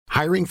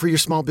Hiring for your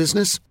small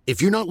business?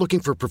 If you're not looking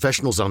for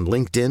professionals on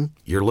LinkedIn,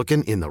 you're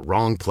looking in the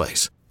wrong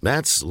place.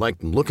 That's like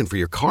looking for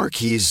your car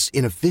keys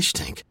in a fish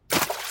tank.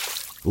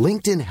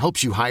 LinkedIn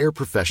helps you hire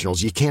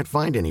professionals you can't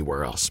find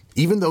anywhere else,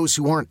 even those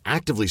who aren't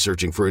actively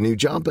searching for a new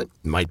job but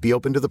might be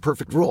open to the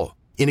perfect role.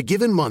 In a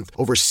given month,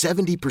 over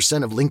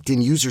 70% of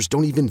LinkedIn users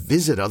don't even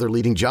visit other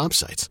leading job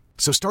sites.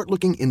 So start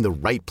looking in the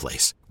right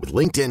place. With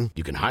LinkedIn,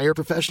 you can hire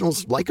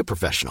professionals like a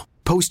professional.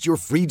 Post your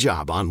free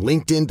job on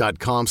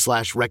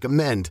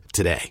linkedin.com/recommend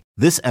today.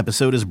 This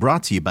episode is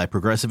brought to you by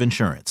Progressive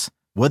Insurance.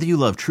 Whether you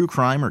love true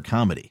crime or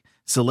comedy,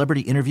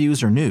 celebrity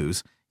interviews or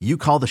news, you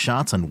call the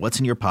shots on what's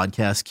in your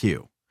podcast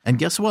queue. And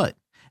guess what?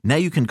 Now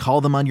you can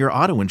call them on your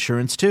auto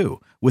insurance too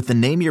with the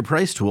Name Your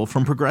Price tool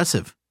from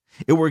Progressive.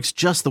 It works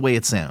just the way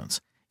it sounds.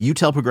 You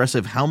tell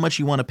Progressive how much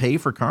you want to pay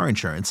for car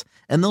insurance,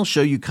 and they'll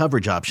show you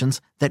coverage options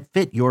that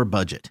fit your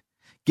budget.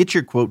 Get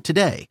your quote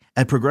today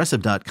at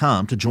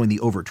Progressive.com to join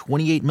the over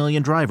 28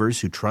 million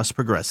drivers who trust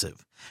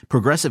Progressive.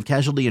 Progressive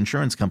Casualty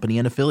Insurance Company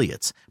and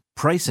Affiliates.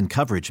 Price and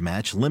coverage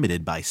match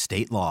limited by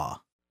state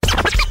law.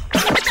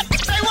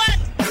 Say what?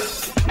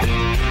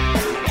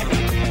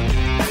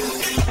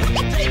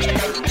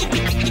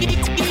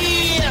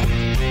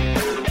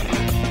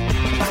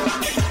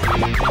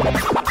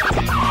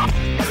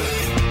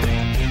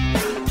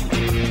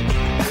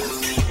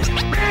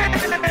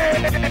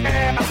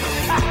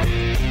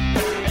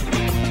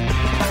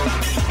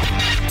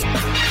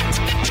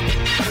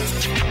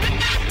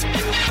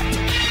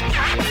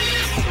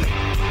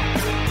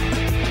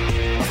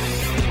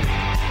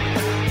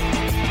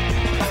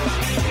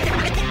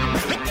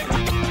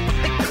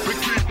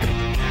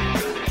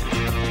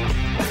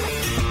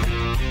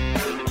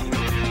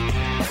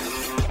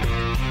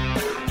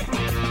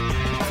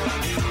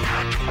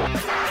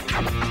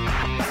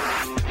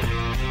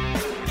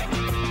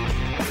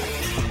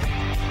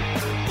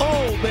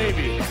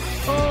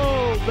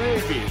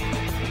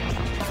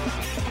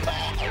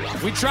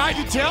 We tried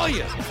to tell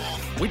you.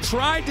 We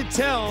tried to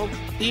tell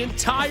the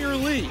entire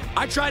league.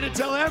 I tried to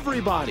tell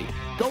everybody,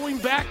 going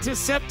back to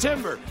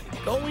September,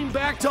 going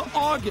back to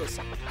August,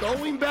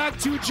 going back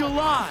to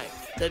July,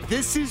 that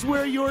this is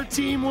where your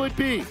team would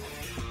be.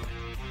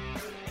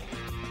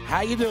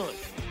 How you doing?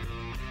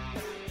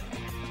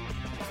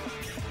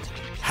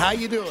 How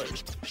you doing?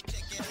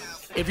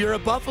 If you're a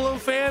Buffalo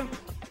fan,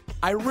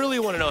 I really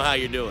want to know how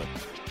you're doing.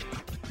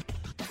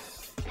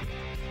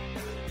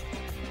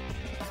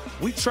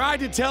 We tried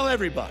to tell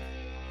everybody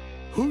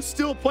who's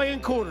still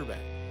playing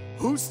quarterback,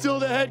 who's still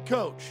the head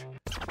coach.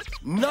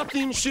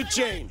 Nothing should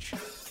change.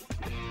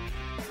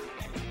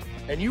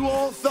 And you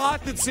all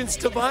thought that since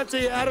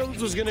Davante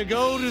Adams was going to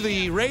go to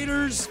the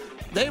Raiders,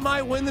 they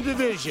might win the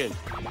division.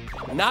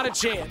 Not a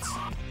chance.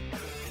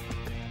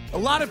 A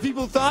lot of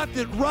people thought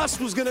that Russ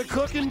was going to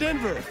cook in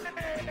Denver.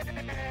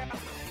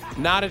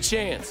 Not a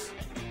chance.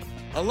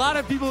 A lot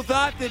of people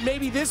thought that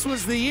maybe this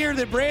was the year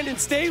that Brandon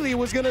Staley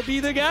was going to be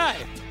the guy.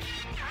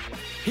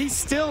 He's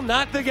still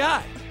not the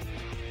guy.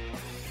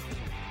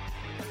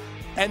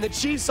 And the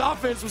Chiefs'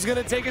 offense was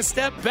going to take a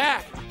step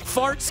back.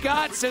 Fart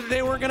Scott said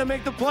they weren't going to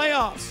make the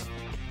playoffs.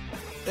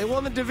 They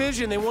won the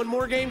division. They won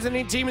more games than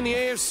any team in the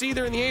AFC.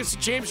 They're in the AFC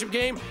Championship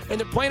game, and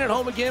they're playing at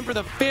home again for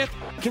the 5th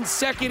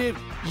consecutive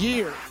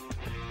year.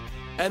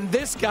 And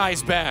this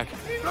guy's back.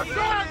 Again!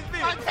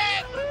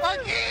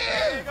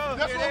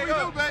 That's what we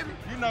do, baby.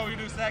 You know we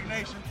do Sack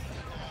Nation.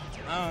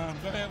 Go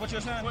ahead. What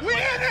you're saying? We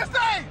in this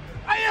thing!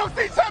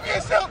 AFC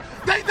Championship,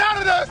 they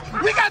doubted us.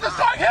 We got the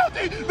Shark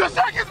healthy. The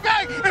Shark is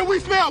back, and we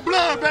smell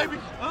blood, baby.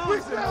 We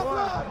smell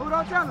blood. Who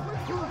don't tell him?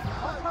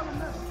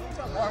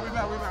 All right, we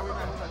back.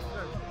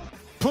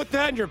 Put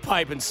that in your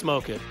pipe and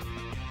smoke it.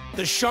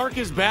 The Shark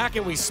is back,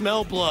 and we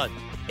smell blood.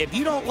 If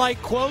you don't like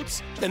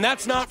quotes, then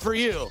that's not for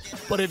you.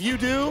 But if you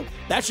do,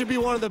 that should be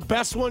one of the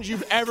best ones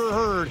you've ever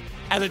heard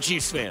as a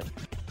Chiefs fan.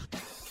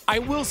 I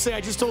will say,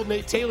 I just told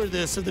Nate Taylor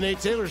this at the Nate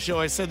Taylor Show.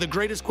 I said the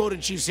greatest quote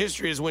in Chiefs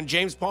history is when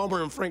James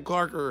Palmer and Frank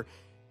Clark are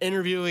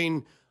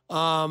interviewing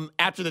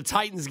after the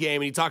Titans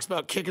game, and he talks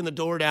about kicking the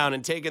door down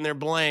and taking their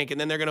blank,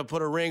 and then they're going to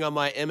put a ring on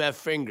my MF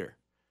finger.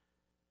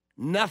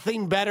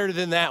 Nothing better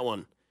than that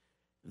one.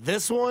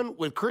 This one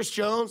with Chris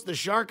Jones, the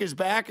Shark is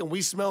back, and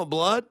we smell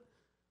blood.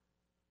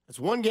 It's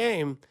one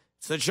game.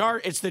 It's the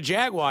Shark. It's the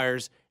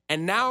Jaguars,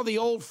 and now the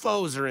old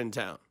foes are in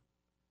town.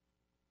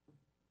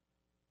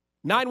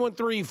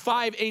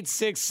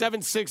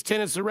 913-586-7610.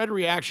 It's the Red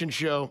Reaction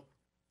Show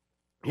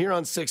here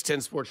on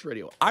 610 Sports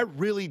Radio. I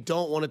really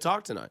don't want to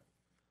talk tonight.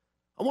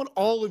 I want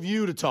all of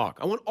you to talk.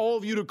 I want all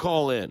of you to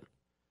call in.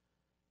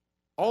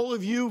 All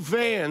of you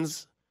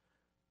fans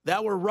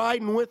that were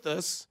riding with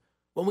us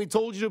when we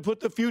told you to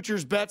put the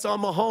futures bets on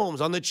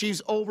Mahomes, on the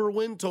Chiefs over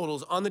win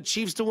totals, on the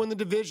Chiefs to win the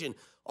division,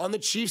 on the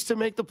Chiefs to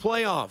make the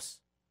playoffs,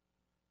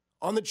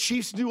 on the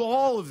Chiefs to do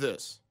all of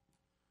this.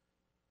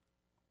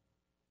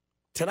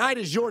 Tonight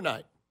is your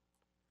night.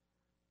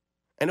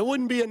 And it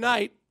wouldn't be a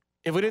night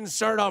if we didn't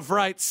start off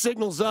right.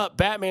 Signals up,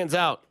 Batman's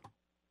out.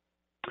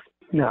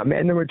 No,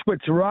 man,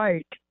 what's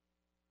right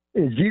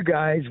is you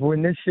guys,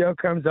 when this show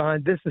comes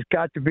on, this has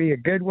got to be a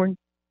good one.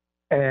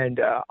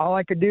 And all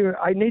I could do,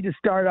 I need to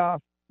start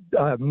off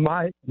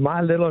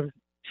my little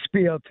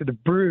spiel to the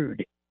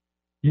brood.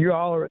 You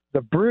all are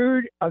the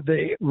brood of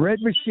the red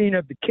machine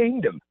of the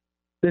kingdom.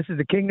 This is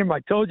the kingdom. I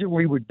told you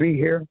we would be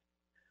here.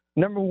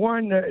 Number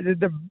one,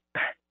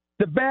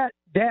 the bat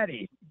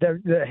daddy,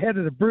 the head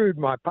of the brood,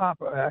 my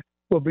papa,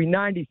 will be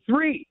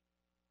 93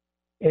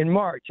 in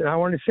March. And I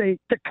want to say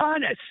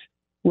Takanis,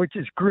 which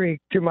is Greek,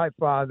 to my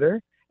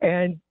father,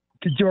 and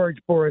to George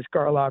Boris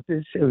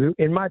Karlaftis, who,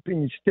 in my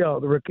opinion, is still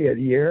the rookie of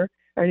the year.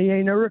 And he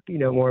ain't a rookie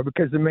no more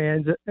because the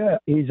man's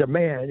he's a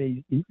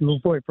man. He's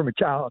going from a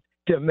child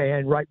to a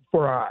man right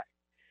before our eyes.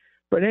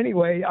 But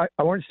anyway,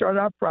 I want to start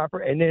off proper.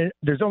 And then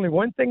there's only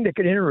one thing that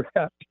could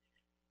interrupt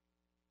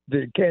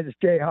the Kansas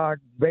Jayhawk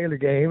Baylor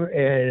game,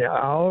 and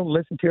I'll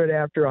listen to it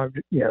after I'm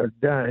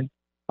done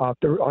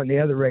on the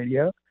other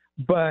radio.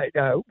 But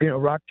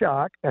Rock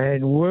Chalk,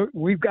 and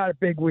we've got a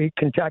big week,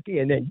 Kentucky,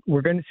 and then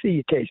we're going to see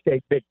you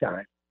K-State big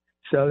time.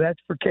 So that's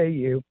for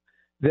KU.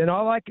 Then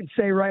all I can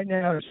say right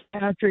now is,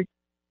 Patrick,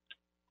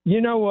 you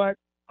know what?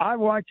 I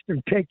watched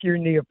them take your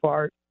knee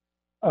apart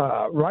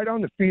right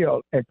on the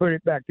field and put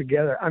it back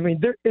together. I mean,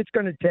 it's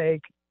going to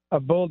take a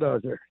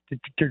bulldozer.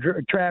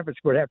 Travis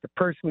would have to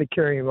personally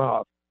carry him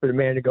off for the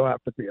man to go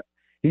out the field.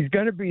 He's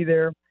going to be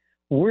there.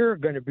 We're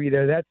going to be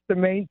there. That's the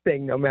main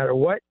thing. No matter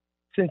what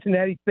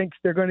Cincinnati thinks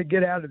they're going to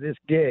get out of this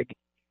gig,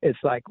 it's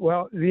like,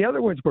 well, the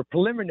other ones were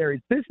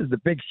preliminaries. This is the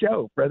big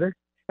show, brother.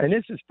 And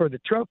this is for the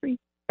trophy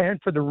and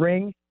for the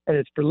ring, and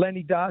it's for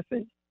Lenny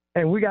Dawson.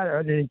 And we got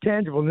an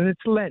intangible, and it's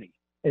Lenny.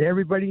 And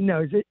everybody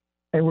knows it.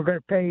 And we're going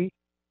to pay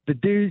the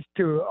dues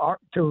to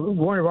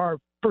one of our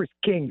first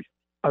kings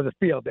of the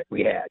field that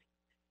we had.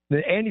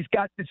 And he's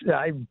got this,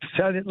 I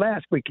said it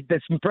last week,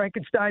 this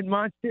Frankenstein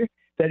monster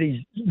that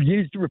he's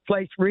used to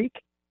replace Reek.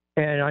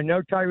 And I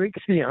know Tyreek,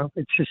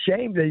 it's a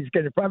shame that he's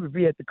going to probably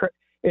be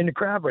in the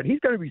crowd, but he's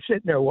going to be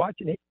sitting there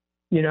watching it.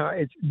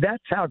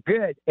 That's how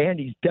good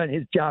Andy's done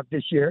his job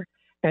this year.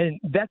 And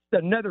that's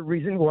another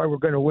reason why we're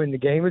going to win the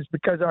game is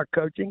because our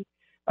coaching,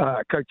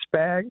 Coach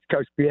Spags,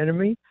 Coach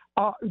Bieniemy,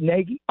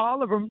 Nagy,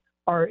 all of them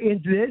are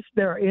in this.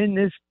 They're in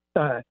this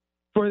to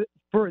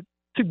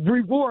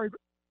reward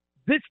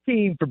this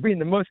team for being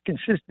the most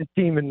consistent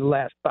team in the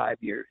last 5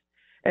 years.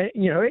 And,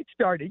 it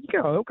started,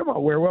 come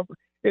on, Werewolf.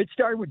 It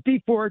started with D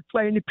Ford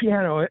playing the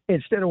piano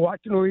instead of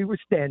watching where he was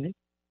standing,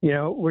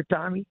 with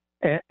Tommy.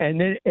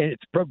 And then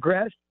it's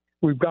progressed.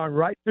 We've gone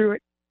right through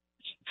it.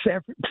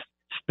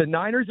 The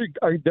Niners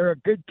they're a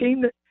good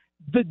team.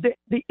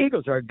 The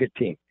Eagles are a good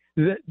team.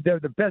 They're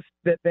the best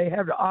that they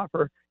have to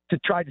offer to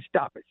try to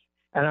stop us.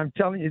 And I'm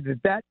telling you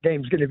that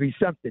game's going to be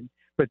something.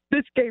 But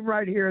this game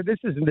right here, this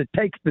is that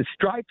takes the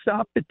stripes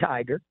off the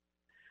Tiger.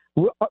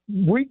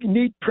 We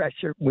need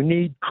pressure. We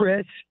need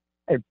Chris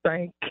and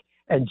Frank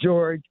and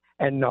George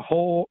and the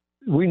whole.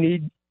 We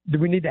need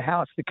the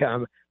house to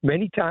come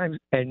many times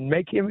and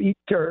make him eat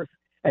turf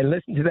and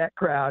listen to that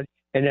crowd.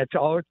 And that's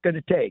all it's going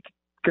to take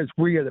because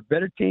we are the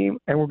better team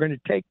and we're going to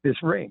take this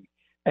ring.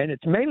 And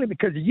it's mainly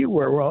because of you,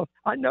 Werewolf.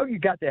 I know you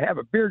got to have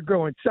a beard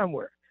growing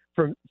somewhere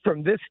from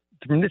this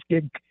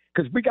gig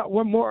because we got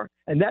one more,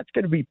 and that's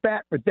going to be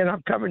fat. But then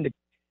I'm coming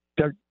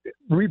to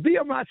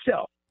reveal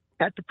myself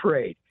at the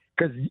parade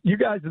because you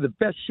guys are the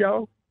best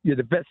show. You're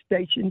the best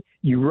station.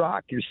 You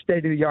rock. You're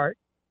state of the art,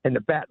 and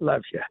the Bat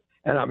loves you.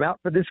 And I'm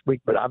out for this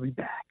week, but I'll be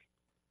back.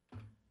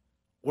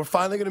 We're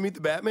finally going to meet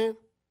the Batman?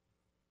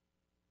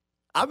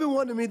 I've been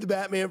wanting to meet the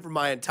Batman for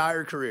my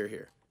entire career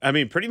here. I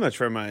mean, pretty much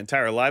for my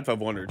entire life,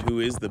 I've wondered who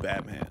is the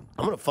Batman.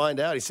 I'm going to find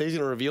out. He says he's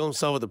going to reveal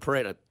himself at the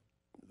parade.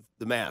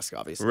 The mask,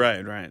 obviously.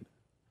 Right.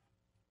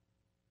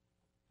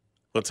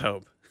 Let's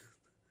hope.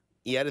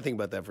 Yeah, I had to think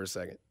about that for a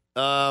second.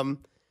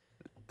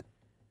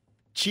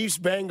 Chiefs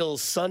Bengals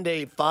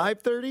Sunday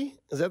 5:30.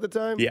 Is that the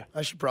time? Yeah,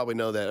 I should probably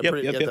know that. Yep.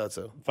 I thought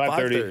so.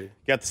 5:30.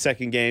 Got the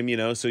second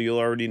game, so you'll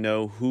already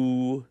know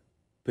who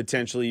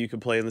potentially you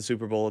could play in the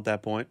Super Bowl at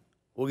that point.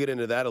 We'll get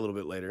into that a little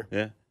bit later.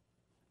 Yeah,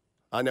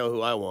 I know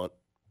who I want.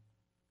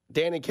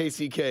 Dan and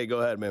KCK, go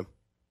ahead, man.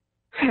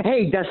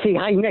 Hey, Dusty.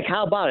 Hi, Nick.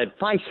 How about it?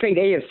 5 straight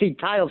AFC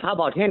titles. How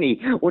about Henny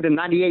with a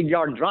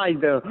 98-yard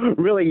drive to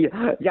really,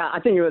 I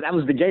think that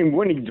was the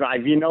game-winning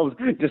drive,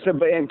 just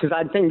because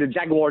I think the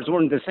Jaguars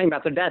weren't the same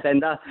after that.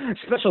 And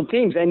special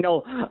teams,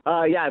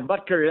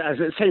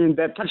 Butker saying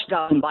the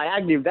touchdown by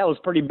Agnew, that was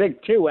pretty big,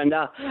 too. And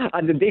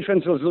the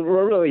defense was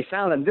really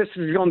sound. And this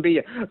is going to be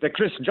the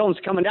Chris Jones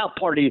coming out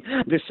party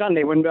this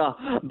Sunday when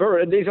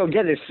Burrow, he's going to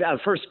get his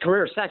first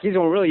career sack. He's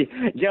going to really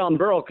get on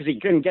Burrow because he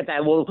couldn't get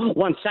that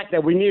one sack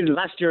that we needed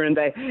last year in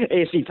the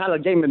AFC title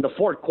game in the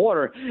fourth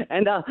quarter.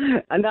 And I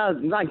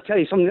can tell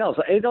you something else.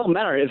 It don't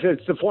matter if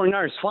it's the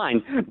 49ers,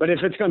 fine. But if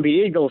it's going to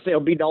be Eagles, it'll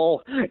be the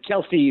whole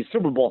Kelsey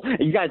Super Bowl.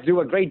 You guys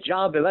do a great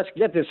job, and let's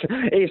get this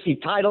AFC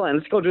title, and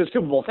let's go to the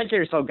Super Bowl. Take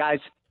care of yourself, guys.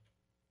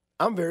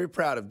 I'm very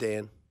proud of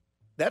Dan.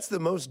 That's the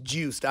most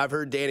juiced I've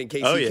heard Dan and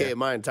KCK in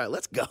my entire.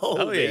 Let's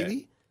go, baby.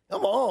 Yeah.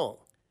 Come on.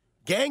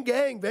 Gang,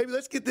 baby.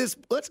 Let's get this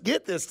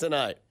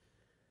tonight.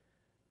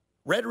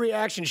 Red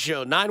Reaction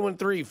Show,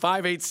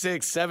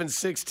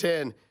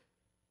 913-586-7610.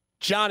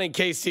 John and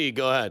KC,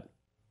 go ahead.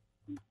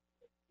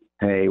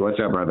 Hey, what's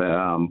up, brother?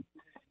 I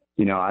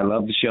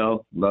love the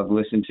show. Love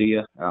listening to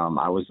you.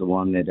 I was the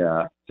one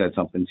that said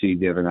something to you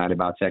the other night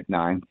about Tech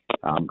Nine.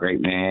 Great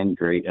man,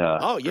 great.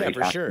 Great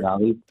for sure.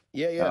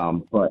 Yeah.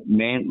 But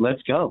man,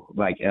 let's go.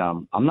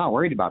 I'm not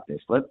worried about this.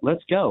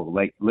 Let's go.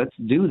 Let's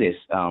do this.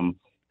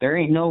 There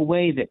ain't no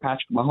way that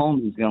Patrick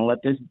Mahomes is gonna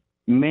let this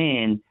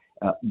man,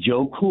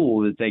 Joe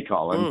Cool, as they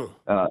call him.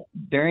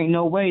 There ain't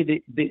no way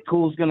that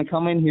Cool's gonna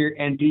come in here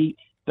and be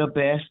the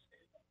best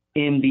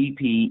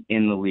MVP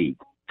in the league.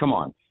 Come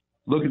on.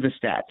 Look at the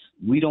stats.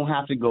 We don't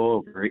have to go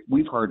over it.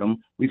 We've heard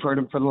them. We've heard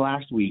them for the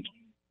last week.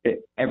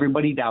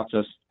 Everybody doubts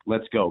us.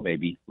 Let's go,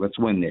 baby. Let's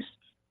win this.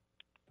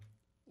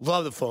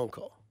 Love the phone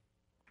call.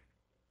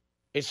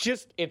 It's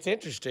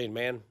interesting,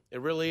 man.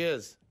 It really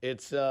is.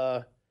 It's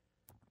 5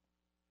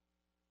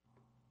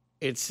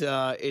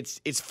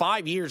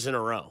 years in a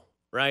row,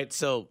 right?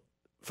 So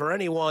for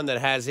anyone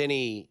that has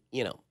any,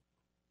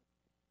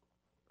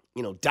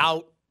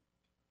 doubt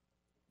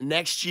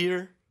next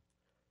year,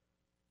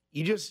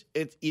 you just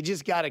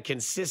got to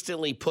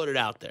consistently put it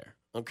out there.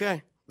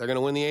 Okay, they're going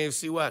to win the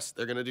AFC West.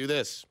 They're going to do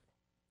this.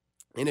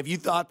 And if you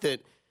thought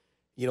that,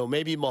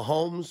 maybe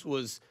Mahomes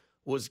was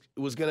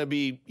going to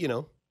be,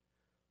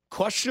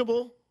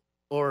 questionable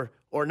or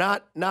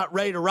not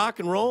ready to rock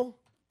and roll.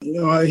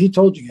 He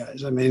told you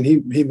guys. I mean,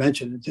 he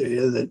mentioned it to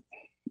you that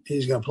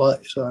he's going to play.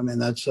 So I mean,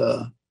 that's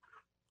his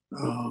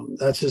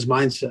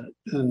mindset,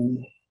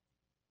 and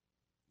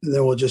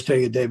then we'll just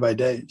take it day by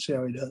day and see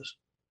how he does.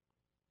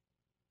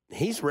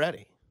 He's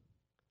ready.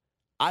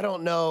 I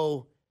don't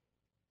know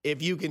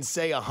if you can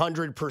say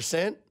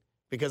 100%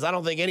 because I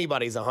don't think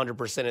anybody's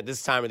 100% at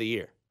this time of the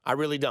year. I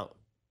really don't.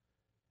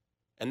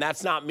 And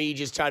that's not me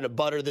just trying to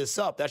butter this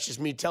up. That's just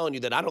me telling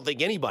you that I don't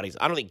think anybody's.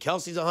 I don't think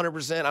Kelsey's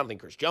 100%. I don't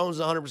think Chris Jones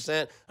is 100%.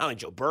 I don't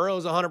think Joe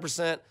Burrow's 100%. I don't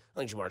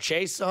think Jamar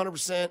Chase is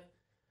 100%.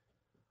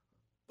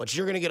 But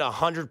you're going to get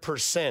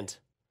 100%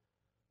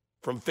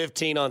 from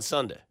 15 on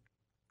Sunday.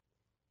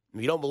 If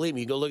you don't believe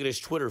me, you go look at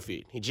his Twitter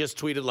feed. He just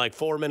tweeted like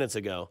 4 minutes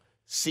ago,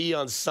 "See you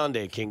on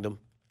Sunday, Kingdom."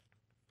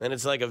 And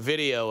it's like a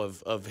video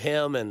of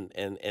him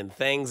and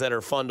things that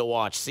are fun to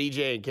watch.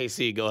 CJ and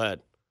KC, go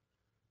ahead.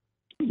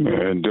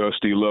 Man,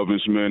 Dusty, love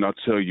this, man. I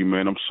tell you,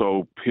 man, I'm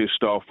so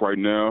pissed off right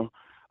now.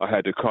 I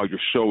had to call your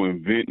show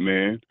and vent,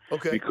 man.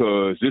 Okay.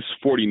 Because this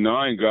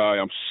 49 guy,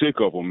 I'm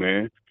sick of him,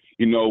 man.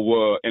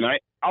 And I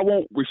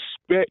won't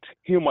respect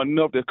him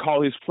enough to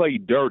call his play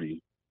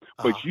dirty.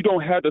 But you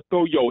don't have to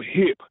throw your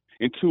hip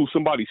into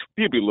somebody's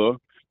fibula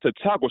to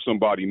tackle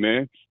somebody,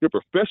 man. You're a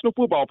professional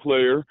football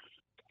player,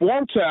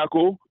 form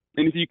tackle,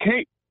 and if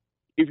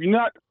you're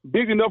not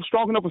big enough,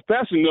 strong enough, or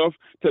fast enough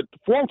to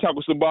form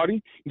tackle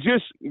somebody,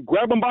 just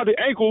grab them by the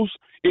ankles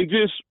and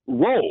just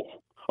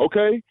roll,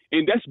 okay?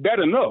 And that's bad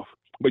enough.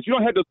 But you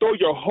don't have to throw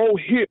your whole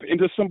hip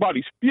into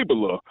somebody's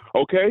fibula,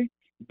 okay?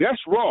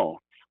 That's wrong.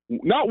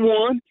 Not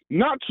one,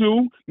 not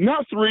two,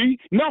 not three,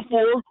 not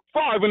 4,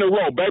 5 in a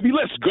row, baby.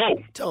 Let's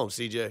go. Tell him,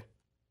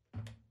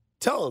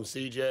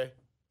 CJ.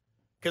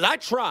 Because I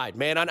tried,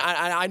 man.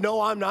 I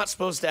know I'm not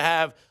supposed to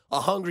have a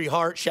hungry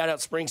heart. Shout out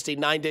Springsteen,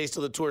 9 days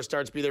till the tour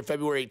starts. Be there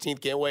February 18th.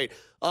 Can't wait.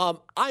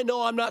 I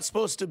know I'm not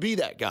supposed to be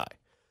that guy.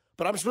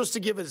 But I'm supposed to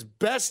give as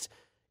best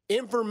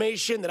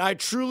information that I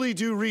truly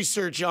do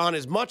research on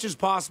as much as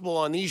possible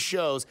on these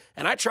shows.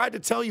 And I tried to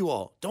tell you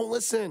all, don't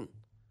listen.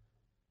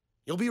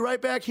 You'll be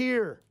right back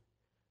here.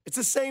 It's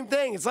the same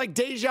thing. It's like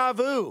deja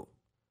vu.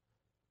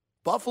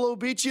 Buffalo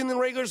beat you in the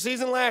regular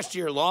season last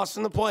year, lost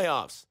in the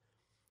playoffs.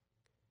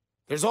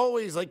 There's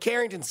always, like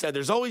Carrington said,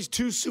 there's always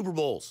 2 Super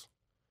Bowls.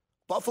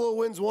 Buffalo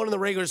wins one in the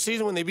regular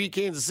season when they beat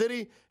Kansas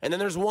City, and then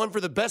there's one for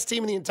the best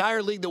team in the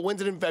entire league that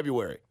wins it in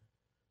February.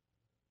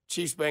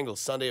 Chiefs-Bengals,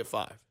 Sunday at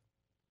 5.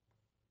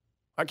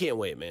 I can't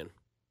wait, man. In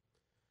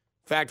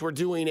fact, we're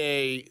doing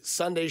a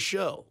Sunday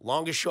show,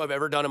 longest show I've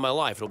ever done in my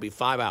life. It'll be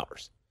 5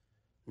 hours.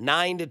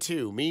 9 to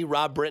 2. Me,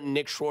 Rob Britton,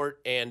 Nick Short,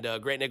 and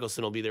Grant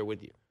Nicholson will be there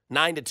with you.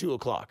 9 to 2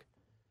 o'clock.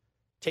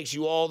 Takes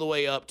you all the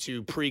way up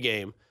to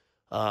pregame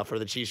for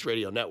the Chiefs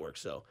Radio Network.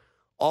 So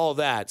all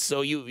that.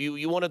 So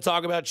you want to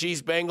talk about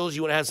Chiefs Bengals?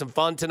 You want to have some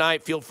fun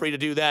tonight? Feel free to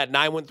do that.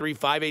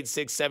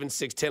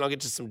 913-586-7610. I'll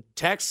get you some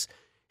texts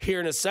here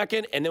in a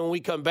second. And then when we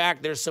come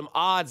back, there's some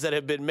odds that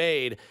have been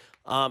made,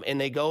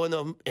 and they go in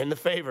the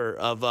favor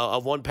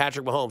of one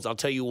Patrick Mahomes. I'll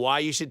tell you why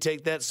you should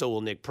take that. So will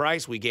Nick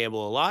Price. We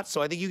gamble a lot.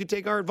 So I think you can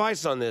take our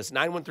advice on this.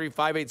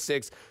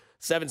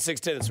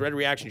 913-586-7610. It's Red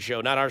Reaction Show,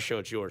 not our show.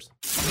 It's yours.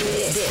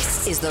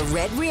 This is the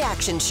Red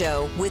Reaction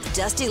Show with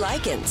Dusty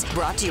Likens,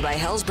 brought to you by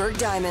Hellsberg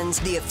Diamonds,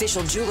 the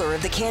official jeweler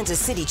of the Kansas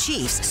City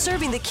Chiefs,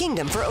 serving the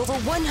kingdom for over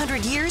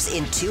 100 years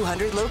in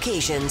 200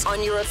 locations.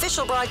 On your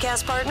official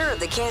broadcast partner of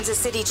the Kansas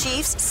City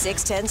Chiefs,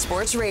 610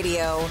 Sports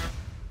Radio.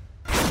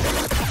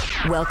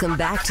 Welcome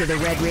back to the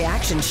Red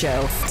Reaction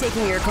Show.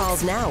 Taking your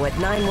calls now at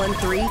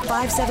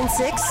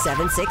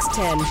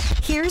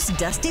 913-576-7610. Here's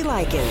Dusty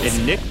Likens.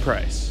 And Nick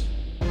Price.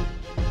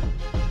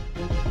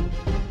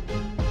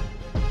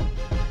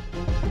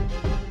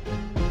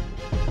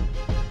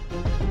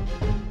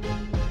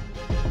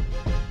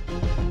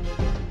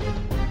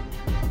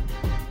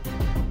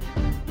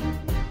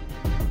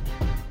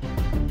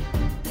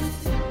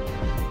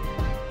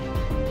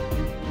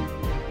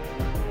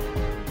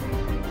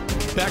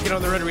 Back in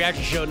on the Red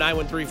Reaction Show,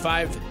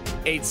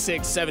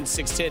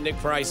 913-586-7610. Nick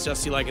Price,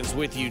 Dusty Likens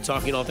with you,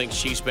 talking all things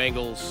Chiefs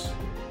Bengals.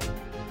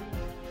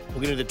 We'll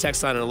get into the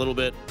text line in a little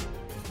bit.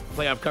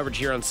 Playoff coverage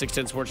here on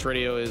 610 Sports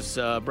Radio is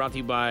brought to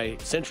you by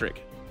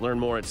Centric. Learn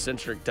more at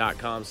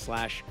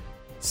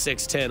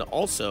centric.com/610.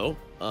 Also,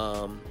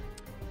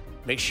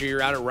 make sure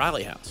you're out at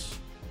Rally House.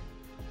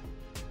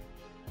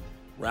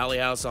 Rally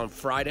House on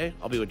Friday.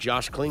 I'll be with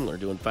Josh Klingler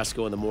doing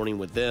Fesco in the morning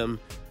with them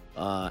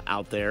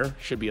out there.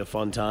 Should be a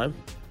fun time.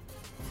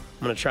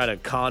 I'm going to try to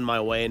con my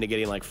way into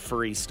getting, like,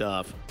 free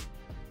stuff.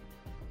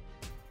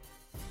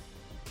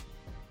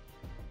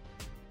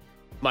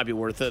 Might be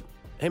worth it.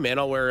 Hey, man,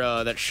 I'll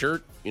wear that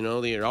shirt,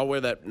 I'll wear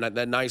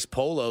that nice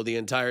polo the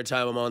entire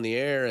time I'm on the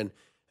air, and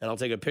I'll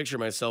take a picture of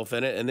myself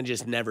in it and then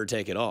just never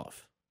take it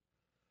off.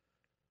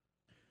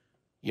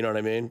 You know what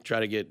I mean?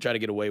 Try to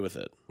get away with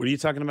it. What are you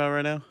talking about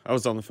right now? I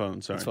was on the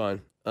phone, sorry. It's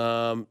fine.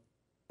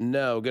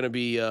 No, gonna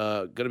be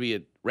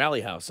at Rally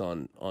House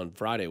on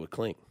Friday with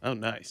Kling. Oh,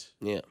 nice.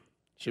 Yeah.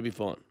 Should be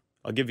fun.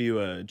 I'll give you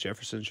a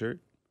Jefferson shirt.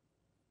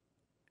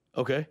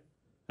 Okay.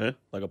 Yeah.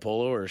 Like a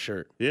polo or a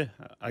shirt? Yeah,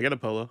 I got a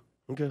polo.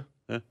 Okay.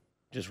 Yeah.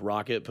 Just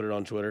rock it, put it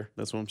on Twitter.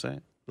 That's what I'm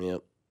saying.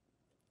 Yep.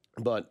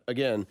 But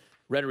again,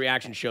 Red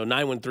Reaction Show,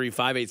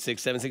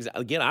 913-586-76.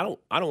 Again, I don't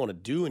want to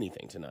do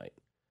anything tonight.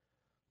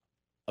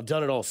 I've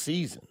done it all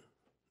season.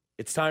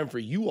 It's time for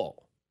you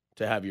all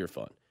to have your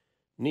fun.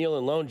 Neil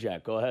and Lone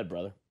Jack, go ahead,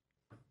 brother.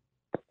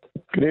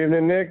 Good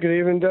evening, Nick. Good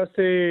evening,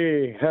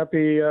 Dusty.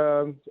 Happy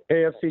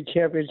AFC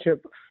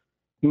Championship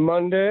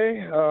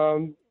Monday.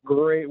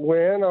 Great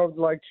win. I would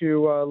like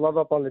to love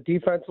up on the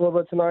defense a little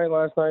bit tonight.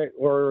 Last night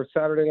or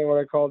Saturday night when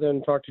I called in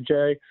and talked to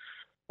Jay,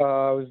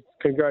 I was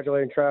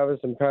congratulating Travis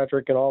and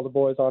Patrick and all the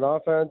boys on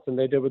offense, and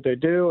they did what they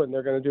do, and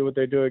they're going to do what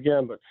they do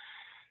again. But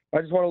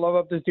I just want to love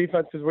up this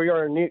defense because we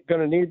are going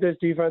to need this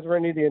defense. We're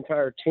going to need the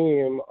entire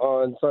team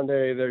on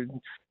Sunday. The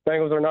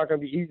Bengals are not going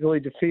to be easily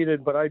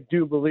defeated, but I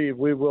do believe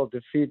we will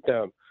defeat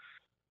them.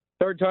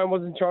 Third time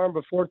wasn't charmed,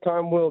 but fourth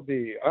time will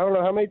be. I don't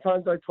know how many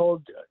times I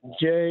told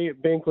Jay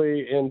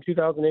Binkley in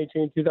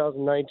 2018,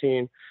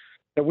 2019,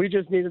 that we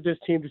just needed this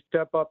team to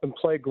step up and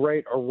play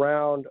great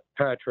around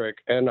Patrick.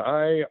 And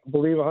I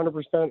believe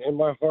 100% in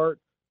my heart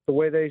the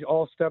way they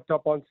all stepped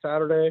up on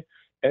Saturday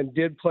and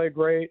did play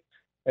great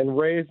and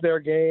raised their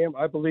game.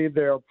 I believe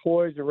they are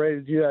poised and ready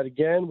to do that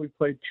again. We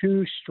played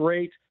 2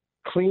 straight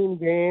clean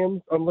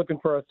games. I'm looking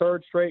for a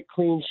third straight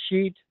clean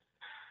sheet.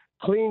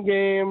 Clean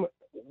game.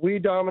 We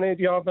dominate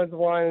the offensive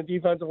line and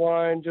defensive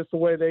line just the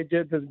way they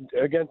did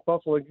against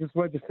Buffalo, just the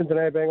way the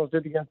Cincinnati Bengals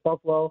did against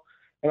Buffalo.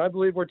 And I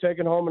believe we're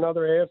taking home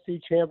another AFC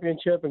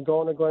championship and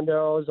going to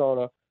Glendale,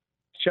 Arizona.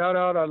 Shout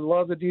out. I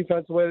love the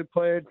defense, the way they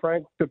played.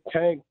 Frank the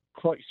Tank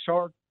Clark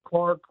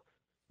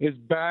is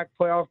back,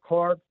 playoff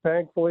Clark.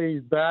 Thankfully,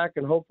 he's back,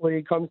 and hopefully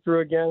he comes through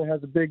again and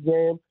has a big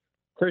game.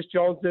 Chris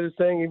Jones did his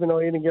thing, even though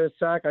he didn't get a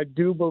sack. I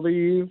do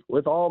believe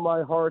with all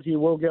my heart he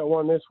will get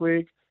one this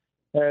week.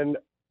 And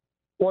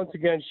once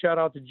again, shout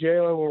out to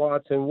Jalen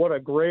Watson. What a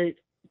great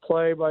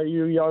play by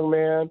you, young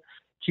man.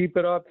 Keep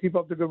it up. Keep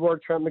up the good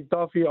work, Trent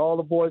McDuffie, all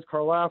the boys,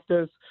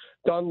 Karlaftis,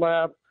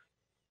 Dunlap,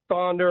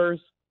 Saunders.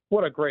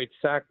 What a great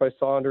sack by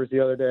Saunders the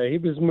other day. He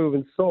was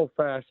moving so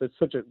fast. It's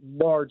such a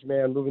large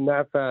man moving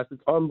that fast.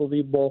 It's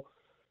unbelievable.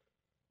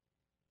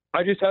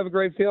 I just have a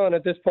great feeling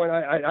at this point.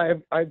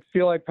 I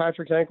feel like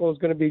Patrick's ankle is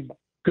going to be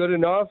good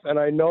enough, and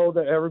I know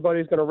that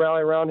everybody's going to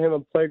rally around him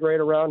and play great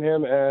around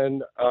him,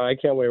 and I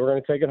can't wait. We're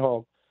going to take it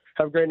home.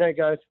 Have a great night,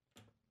 guys.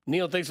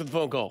 Neil, thanks for the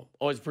phone call.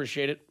 Always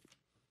appreciate it.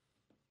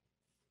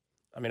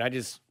 I mean, I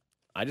just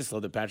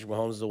love that Patrick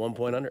Mahomes is a 1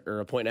 point under or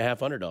a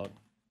 1.5 underdog.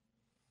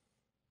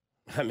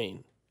 I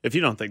mean, if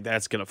you don't think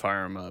that's going to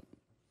fire him up.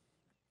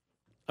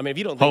 I mean, if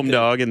you don't think home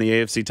dog in the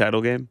AFC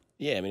title game.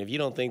 Yeah, I mean, if you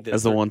don't think that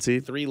as the 1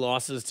 seed, 3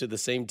 losses to the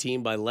same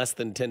team by less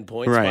than 10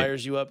 points right.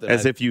 fires you up, then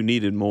as if you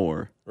needed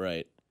more.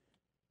 Right.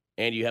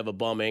 And you have a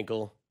bum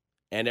ankle,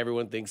 and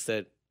everyone thinks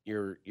that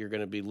you're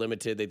going to be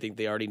limited. They think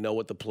they already know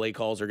what the play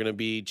calls are going to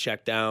be,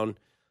 check down,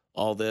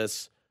 all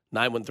this.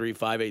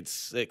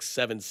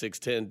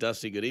 913-586-7610.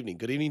 Dusty, good evening.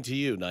 Good evening to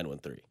you,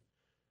 913.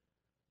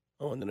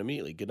 Oh, and then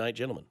immediately, good night,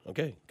 gentlemen.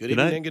 Okay, good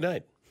evening and good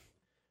night.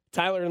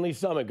 Tyler and Lee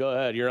Summit, go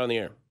ahead. You're on the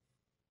air.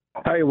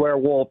 Hey,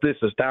 Werewolf, this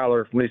is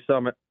Tyler from Lee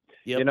Summit.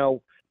 Yep. You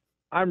know,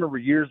 I remember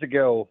years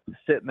ago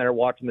sitting there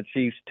watching the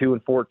Chiefs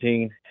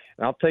 2-14, and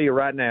I'll tell you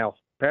right now,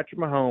 Patrick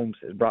Mahomes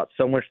has brought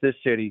so much to this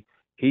city.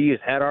 He has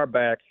had our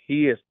back.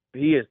 He has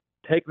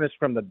taken us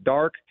from the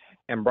dark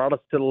and brought us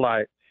to the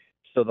light.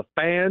 So the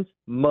fans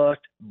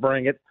must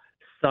bring it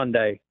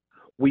Sunday.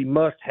 We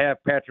must have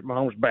Patrick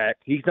Mahomes back.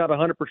 He's not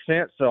 100%,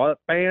 so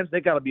fans,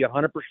 they got to be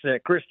 100%.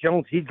 Chris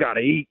Jones, he's got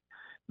to eat.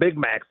 Big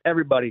Macs,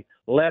 everybody,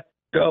 let's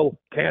go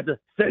Kansas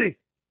City.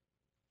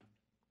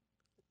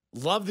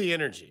 Love the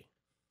energy.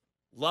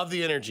 Love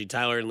the energy,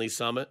 Tyler and Lee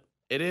Summit.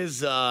 It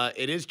is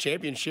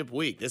championship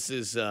week. This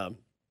is a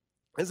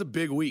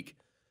big week.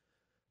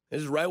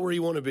 This is right where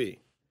you want to be.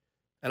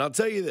 And I'll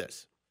tell you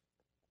this.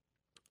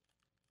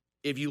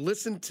 If you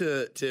listen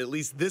to at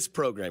least this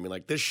programming,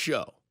 like this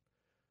show,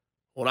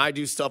 when I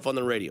do stuff on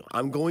the radio.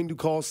 I'm going to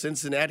call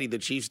Cincinnati the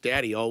Chiefs'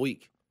 daddy all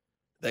week.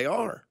 They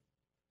are,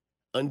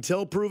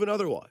 until proven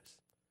otherwise.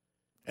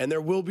 And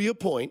there will be a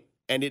point,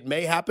 and it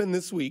may happen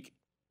this week,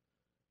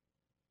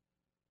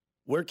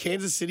 where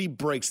Kansas City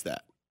breaks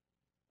that.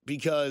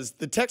 Because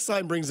the text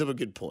line brings up a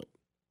good point.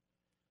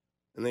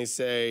 And they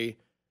say,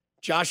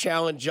 Josh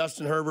Allen,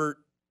 Justin Herbert,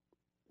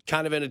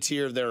 kind of in a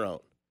tier of their own.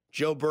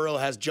 Joe Burrow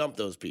has jumped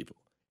those people.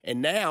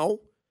 And now,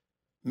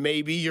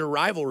 maybe your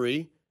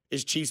rivalry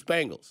is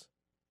Chiefs-Bengals.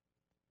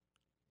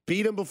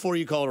 Beat them before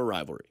you call it a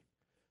rivalry.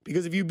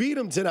 Because if you beat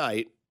them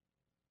tonight,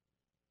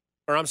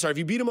 if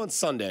you beat them on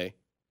Sunday,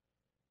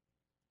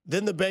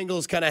 then the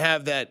Bengals kind of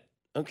have that,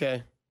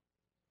 okay,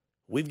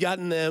 we've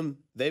gotten them,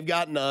 they've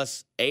gotten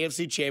us,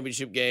 AFC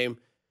Championship game.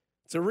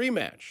 It's a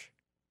rematch.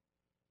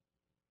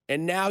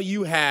 And now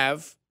you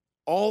have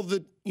all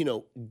the,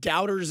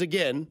 doubters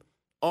again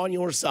on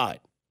your side.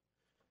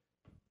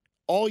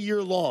 All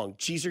year long,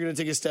 Chiefs are going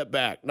to take a step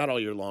back. Not all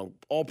year long,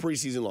 all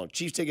preseason long.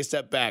 Chiefs take a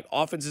step back.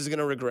 Offense is going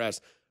to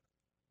regress.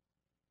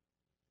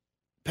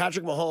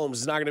 Patrick Mahomes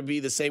is not going to be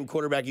the same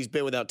quarterback he's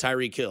been without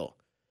Tyreek Hill.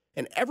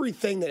 And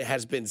everything that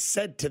has been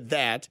said to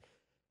that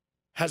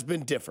has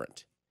been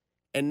different.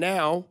 And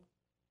now,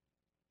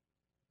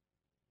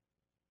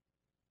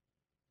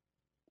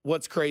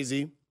 what's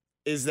crazy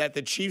is that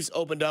the Chiefs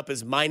opened up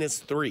as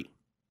 -3.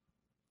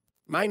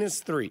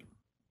 -3.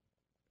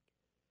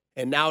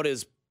 And now it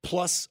is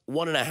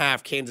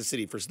 +1.5 Kansas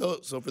City.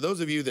 So for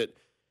those of you that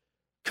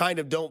kind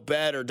of don't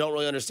bet or don't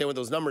really understand what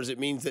those numbers, it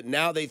means that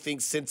now they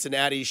think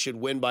Cincinnati should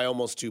win by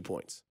almost 2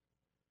 points.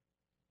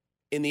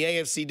 In the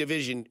AFC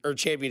division or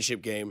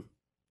championship game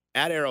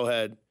at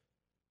Arrowhead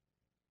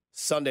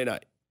Sunday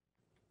night.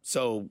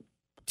 So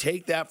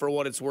take that for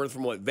what it's worth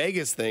from what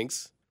Vegas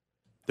thinks.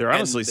 They're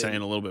honestly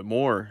saying a little bit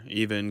more,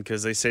 even,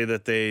 because they say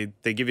that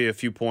they give you a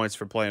few points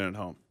for playing at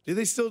home. Do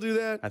they still do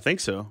that? I think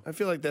so. I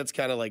feel like that's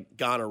kind of like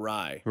gone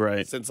awry.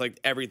 Right. Since like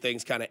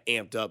everything's kind of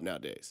amped up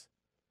nowadays.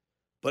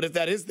 But if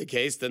that is the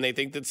case, then they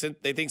think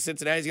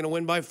Cincinnati's going to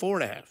win by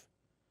 4.5.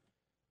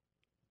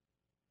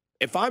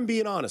 If I'm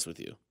being honest with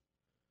you,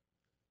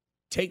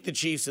 take the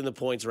Chiefs in the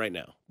points right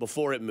now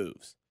before it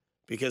moves,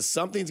 because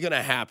something's going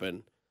to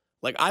happen.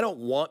 Like, I don't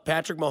want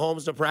Patrick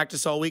Mahomes to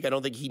practice all week. I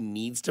don't think he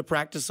needs to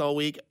practice all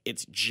week.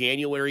 It's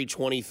January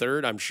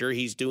 23rd. I'm sure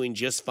he's doing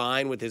just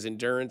fine with his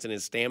endurance and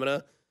his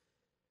stamina.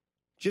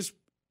 Just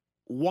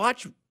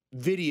watch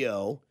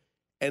video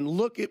and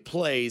look at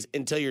plays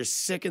until you're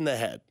sick in the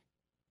head.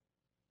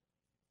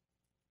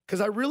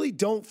 Because I really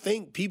don't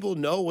think people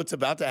know what's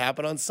about to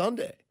happen on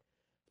Sunday.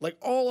 Like,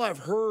 all I've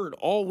heard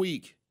all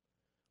week,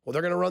 well,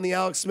 they're going to run the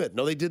Alex Smith.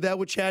 No, they did that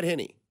with Chad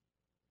Henne.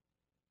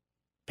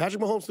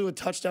 Patrick Mahomes threw a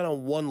touchdown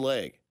on one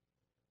leg,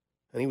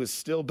 and he was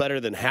still better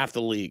than half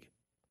the league.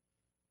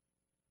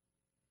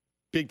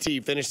 Big T,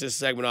 finish this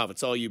segment off.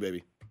 It's all you,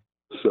 baby.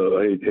 So,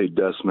 hey,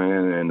 Dust,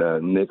 man,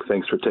 and Nick,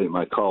 thanks for taking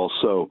my call.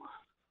 So,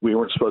 we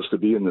weren't supposed to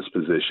be in this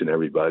position,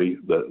 everybody.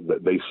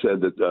 They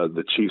said that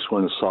the Chiefs were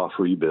in a soft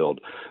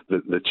rebuild.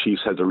 The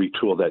Chiefs had to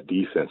retool that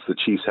defense. The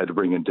Chiefs had to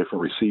bring in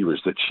different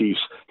receivers. The Chiefs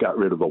got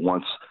rid of a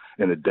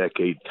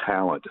once-in-a-decade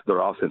talent.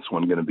 Their offense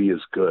wasn't going to be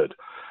as good.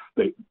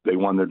 They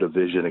won their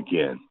division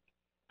again.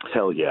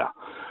 Hell yeah.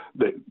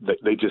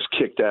 They just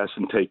kicked ass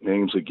and take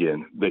names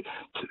again.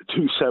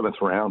 2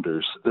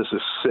 7th-rounders. This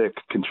is sick,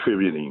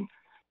 contributing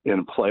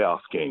in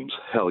playoff games.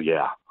 Hell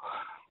yeah.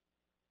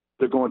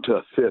 They're going to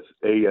a 5th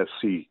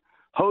AFC,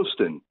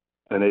 hosting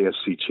an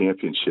AFC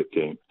championship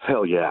game.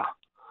 Hell yeah.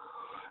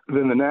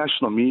 Then the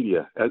national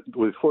media,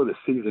 before the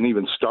season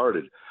even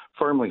started,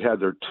 firmly had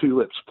their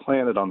tulips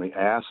planted on the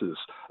asses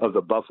of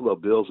the Buffalo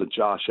Bills and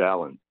Josh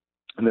Allen.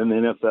 And then the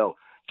NFL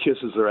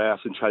kisses their ass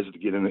and tries to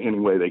get in any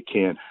way they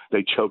can.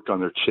 They choked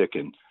on their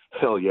chicken.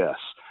 Hell yes.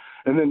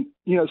 And then,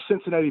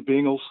 Cincinnati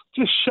Bengals,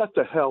 just shut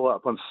the hell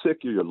up. I'm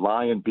sick of your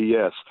lying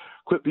BS.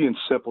 Quit being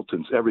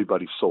simpletons.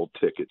 Everybody sold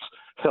tickets.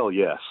 Hell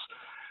yes.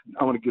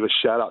 I want to give a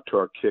shout-out to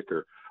our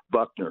kicker,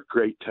 Buckner.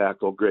 Great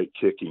tackle, great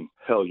kicking.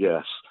 Hell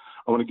yes.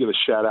 I want to give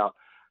a shout-out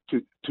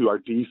to our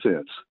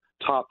defense,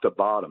 top to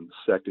bottom,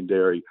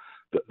 secondary,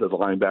 the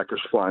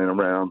linebackers flying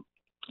around,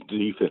 the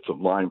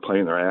defensive line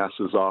playing their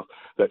asses off,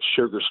 that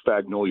Sugar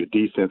Spagnolia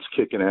defense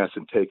kicking ass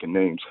and taking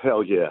names.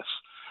 Hell yes.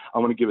 I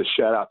want to give a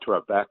shout-out to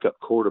our backup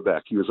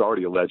quarterback. He was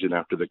already a legend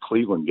after the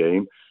Cleveland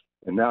game,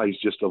 and now he's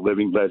just a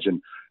living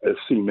legend, has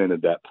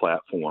cemented that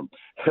platform.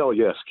 Hell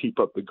yes, keep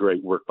up the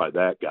great work by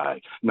that guy.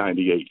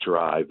 98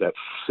 drive, that's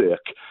sick.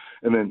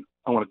 And then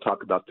I want to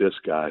talk about this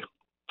guy,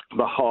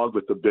 the hog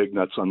with the big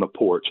nuts on the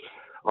porch.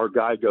 Our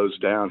guy goes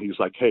down. He's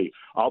like, hey,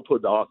 I'll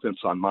put the offense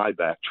on my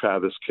back.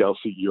 Travis Kelce,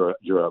 you're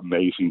an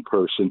amazing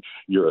person.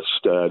 You're a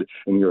stud,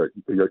 and you're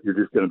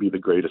just going to be the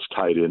greatest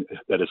tight end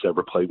that has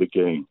ever played the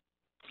game.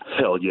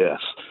 Hell yes.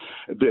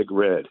 Big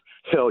Red.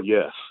 Hell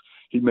yes.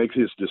 He makes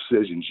his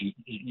decisions.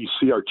 You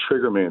see our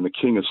trigger man, the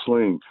king of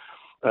sling,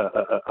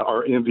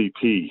 our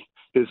MVP.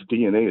 His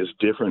DNA is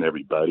different,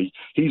 everybody.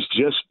 He's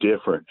just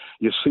different.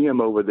 You see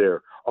him over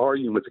there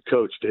arguing with the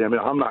coach. Damn it,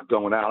 I'm not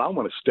going out. I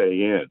want to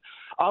stay in.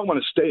 I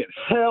want to stay in.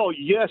 Hell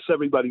yes,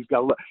 everybody's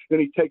got to. Then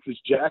he takes his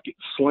jacket,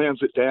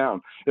 slams it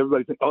down.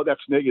 Everybody thinks, oh,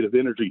 that's negative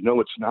energy. No,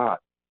 it's not.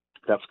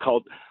 That's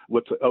called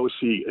what the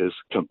OC is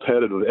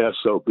competitive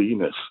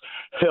SOB-ness.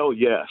 Hell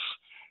yes.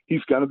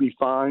 He's going to be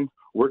fine.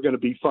 We're going to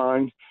be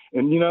fine.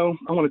 And, I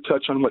want to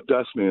touch on what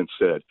Dustman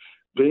said.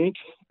 Bink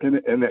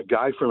and that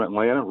guy from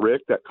Atlanta,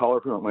 Rick, that caller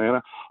from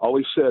Atlanta,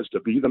 always says to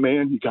be the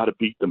man, you got to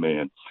beat the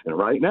man. And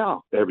right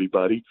now,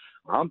 everybody,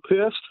 I'm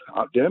pissed.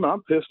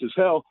 I'm pissed as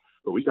hell.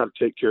 But we got to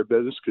take care of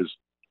business because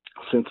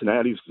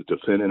Cincinnati's the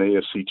defending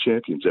AFC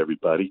champions,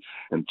 everybody.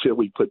 Until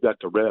we put that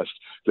to rest,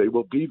 they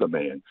will be the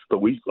man.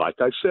 But like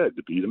I said,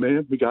 to be the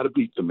man, we got to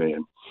beat the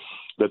man.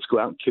 Let's go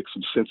out and kick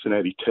some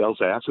Cincinnati tails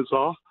asses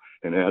off.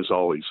 And as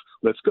always,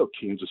 let's go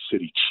Kansas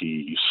City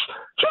Chiefs.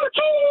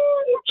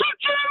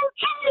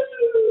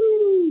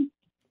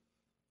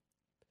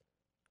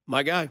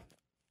 My guy,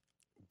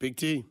 Big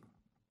T.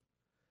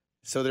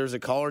 So there's a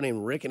caller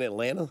named Rick in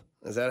Atlanta?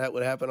 Is that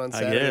what happened on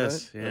Saturday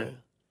night? Yeah.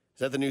 Is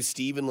that the new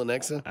Steve in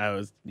Lenexa? I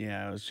was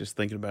just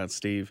thinking about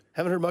Steve.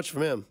 Haven't heard much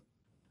from him.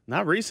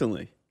 Not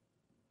recently.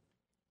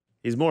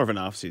 He's more of an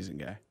off-season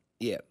guy.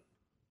 Yeah.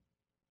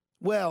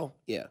 Well,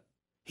 yeah.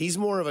 He's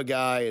more of a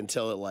guy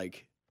until it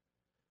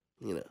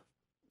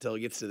until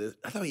it gets to this.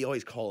 I thought he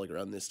always called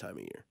around this time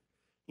of year.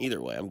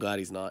 Either way, I'm glad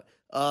he's not.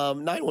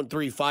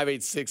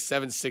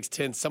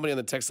 913-586-7610. Somebody on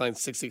the text line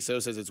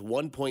 660 says it's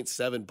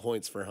 1.7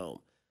 points for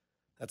home.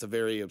 That's a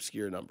very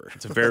obscure number.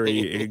 It's a very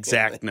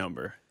exact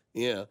number.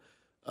 Yeah.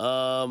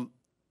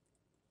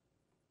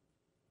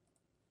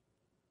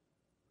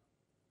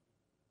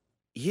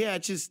 Yeah,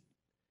 it's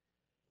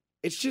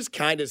just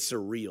kind of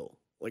surreal,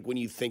 like when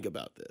you think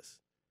about this.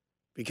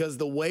 Because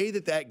the way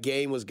that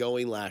game was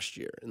going last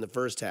year in the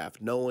first half,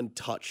 no one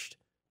touched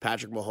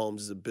Patrick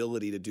Mahomes'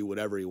 ability to do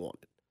whatever he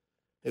wanted.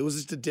 It was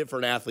just a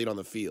different athlete on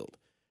the field.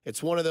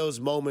 It's one of those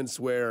moments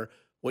where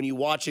when you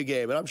watch a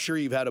game, and I'm sure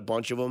you've had a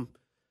bunch of them,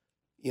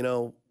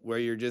 where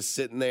you're just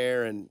sitting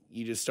there and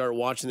you just start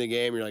watching the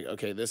game, you're like,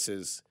 okay, this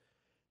is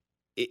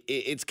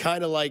it's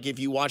kind of like if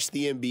you watch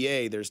the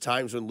NBA, there's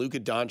times when Luka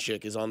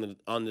Doncic is on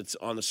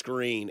the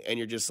screen and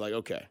you're just like,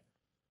 okay,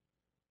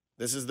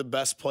 this is the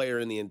best player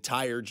in the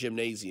entire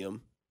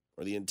gymnasium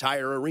or the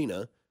entire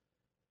arena.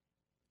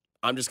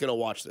 I'm just going to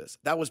watch this.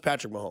 That was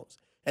Patrick Mahomes.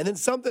 And then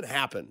something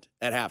happened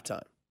at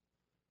halftime.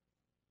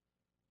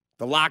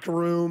 The locker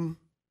room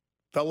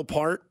fell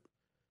apart.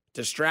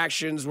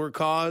 Distractions were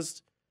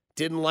caused.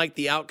 Didn't like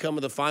the outcome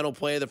of the final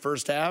play of the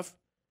first half.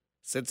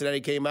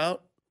 Cincinnati came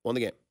out, won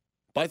the game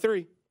by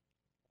 3.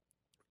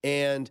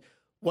 And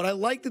what I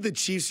like that the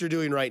Chiefs are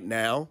doing right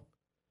now,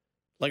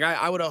 like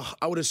I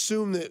would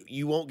assume that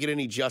you won't get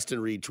any Justin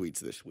Reed tweets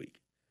this week.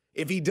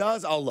 If he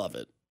does, I'll love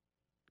it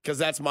because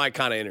that's my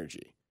kind of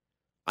energy.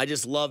 I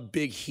just love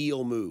big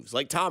heel moves.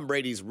 Like Tom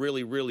Brady's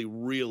really, really,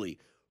 really,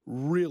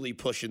 really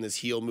pushing this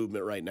heel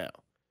movement right now.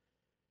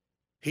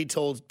 He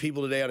told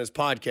people today on his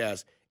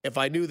podcast, if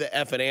I knew the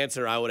effing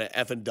answer, I would have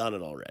effing done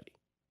it already.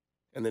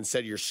 And then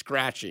said, you're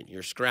scratching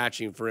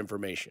for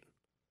information.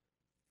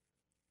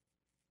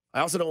 I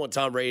also don't want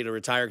Tom Brady to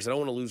retire because I don't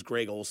want to lose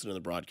Greg Olsen in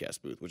the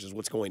broadcast booth, which is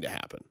what's going to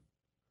happen.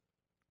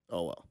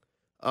 Oh,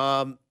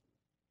 well.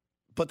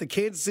 But the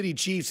Kansas City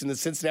Chiefs and the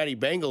Cincinnati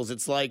Bengals,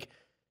 it's like,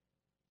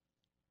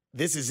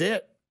 this is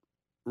it,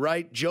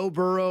 right? Joe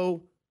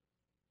Burrow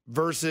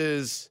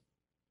versus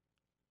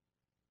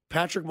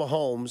Patrick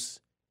Mahomes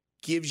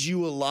gives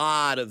you a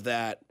lot of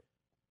that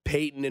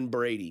Peyton and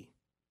Brady.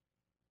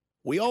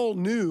 We all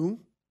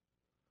knew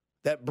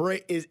that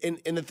Brady is, and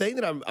the thing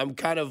that I'm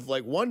kind of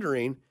like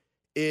wondering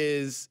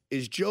is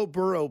Joe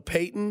Burrow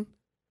Peyton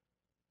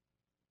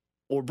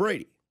or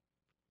Brady?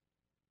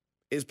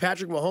 Is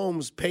Patrick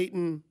Mahomes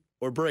Peyton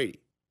or Brady?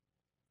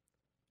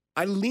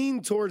 I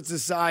lean towards the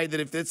side that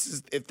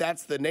if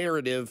that's the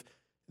narrative,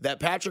 that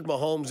Patrick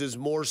Mahomes is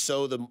more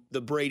so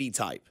the Brady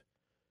type,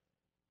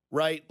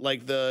 right?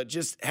 Like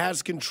just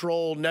has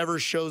control, never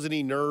shows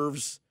any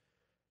nerves,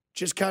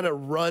 just kind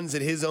of runs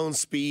at his own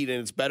speed, and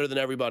it's better than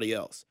everybody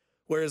else.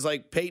 Whereas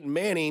like Peyton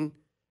Manning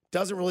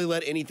doesn't really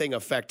let anything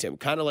affect him,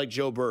 kind of like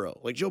Joe Burrow.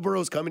 Like Joe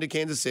Burrow's coming to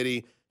Kansas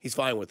City, he's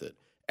fine with it.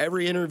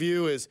 Every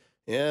interview is,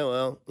 yeah,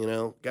 well,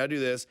 got to do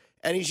this.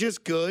 And he's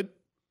just good.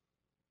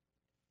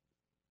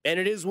 And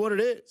it is what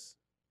it is.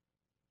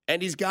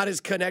 And he's got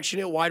his connection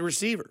at wide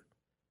receiver.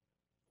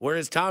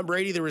 Whereas Tom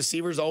Brady, the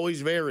receivers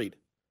always varied.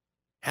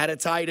 Had a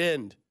tight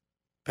end.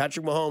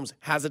 Patrick Mahomes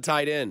has a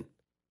tight end.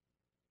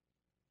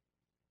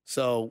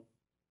 So,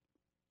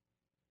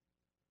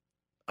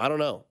 I don't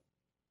know.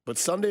 But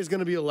Sunday's going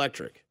to be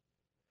electric.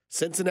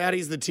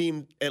 Cincinnati's the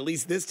team, at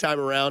least this time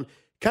around,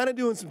 kind of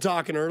doing some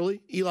talking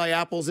early. Eli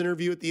Apple's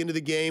interview at the end of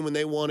the game when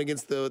they won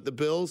against the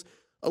Bills,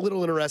 a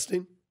little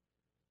interesting.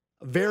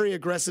 A very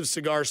aggressive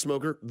cigar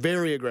smoker,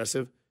 very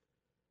aggressive.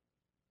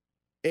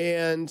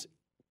 And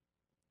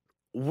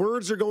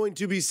words are going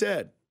to be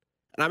said.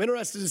 And I'm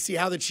interested to see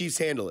how the Chiefs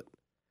handle it.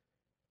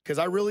 Because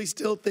I really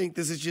still think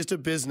this is just a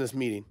business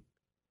meeting.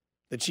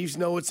 The Chiefs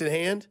know what's in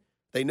hand.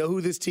 They know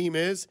who this team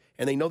is,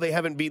 and they know they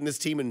haven't beaten this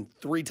team in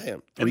three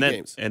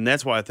games. And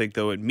that's why I think,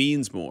 though, it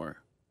means more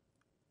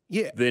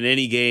than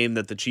any game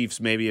that the Chiefs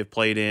maybe have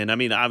played in. I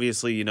mean,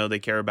 obviously, they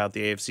care about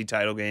the AFC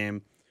title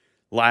game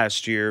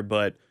last year,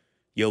 but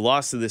you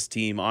lost to this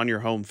team on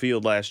your home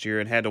field last year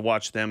and had to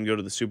watch them go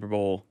to the Super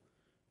Bowl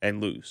and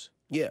lose.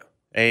 Yeah.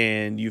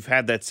 And you've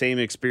had that same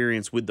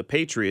experience with the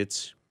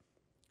Patriots,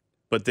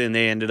 but then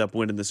they ended up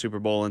winning the Super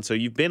Bowl. And so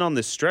you've been on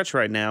this stretch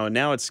right now, and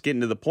now it's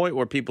getting to the point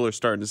where people are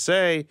starting to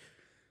say,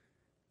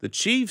 the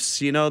Chiefs,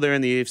 they're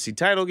in the AFC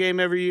title game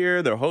every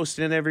year. They're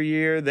hosting it every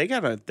year. They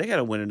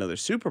gotta win another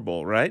Super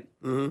Bowl, right?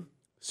 Mm-hmm.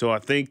 So I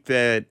think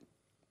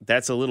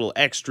that's a little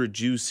extra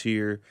juice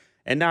here.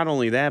 And not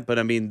only that, but,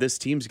 this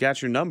team's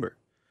got your number.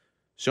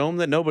 Show them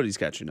that nobody's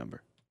got your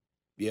number.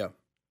 Yeah.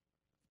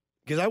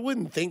 Because I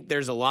wouldn't think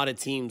there's a lot of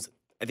teams.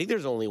 I think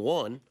there's only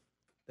one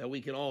that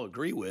we can all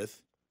agree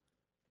with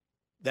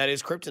that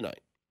is kryptonite,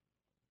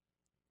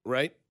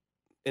 right?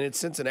 And it's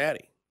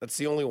Cincinnati. That's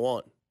the only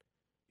one.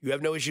 You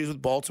have no issues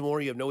with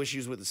Baltimore. You have no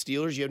issues with the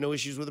Steelers. You have no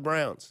issues with the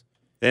Browns.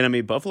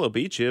 And, Buffalo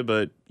beat you,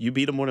 but you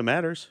beat them when it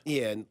matters.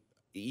 Yeah, and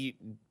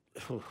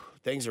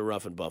things are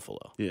rough in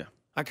Buffalo. Yeah.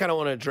 I kind of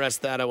want to address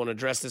that. I want to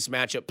address this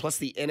matchup, plus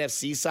the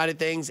NFC side of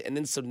things, and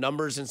then some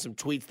numbers and some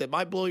tweets that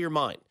might blow your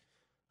mind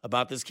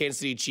about this Kansas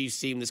City Chiefs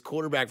team, this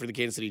quarterback for the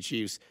Kansas City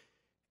Chiefs,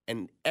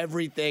 and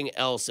everything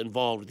else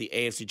involved with the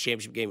AFC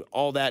Championship game.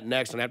 All that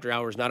next on After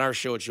Hours. Not our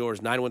show, it's yours.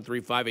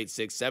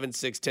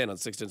 913-586-7610 on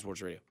 610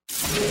 Sports Radio.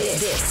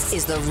 This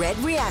is the Red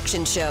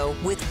Reaction Show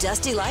with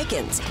Dusty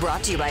Likens,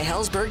 brought to you by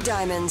Hellsberg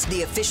Diamonds,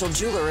 the official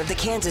jeweler of the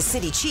Kansas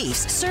City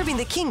Chiefs, serving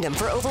the kingdom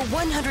for over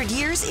 100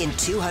 years in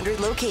 200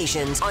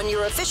 locations. On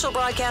your official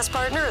broadcast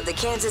partner of the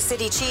Kansas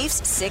City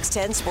Chiefs,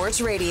 610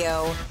 Sports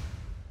Radio.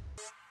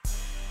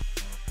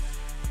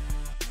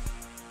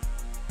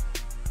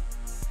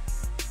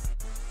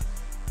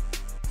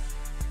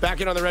 Back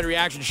in on the Red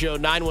Reaction Show,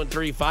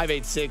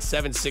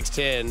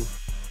 913-586-7610.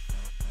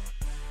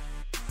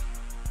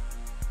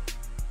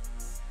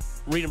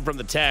 Reading from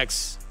the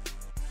text.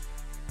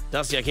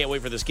 Dusty, I can't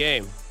wait for this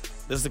game.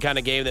 This is the kind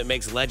of game that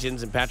makes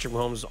legends, and Patrick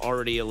Mahomes is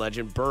already a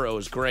legend. Burrow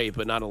is great,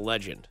 but not a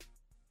legend.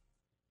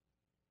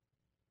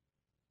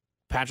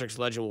 Patrick's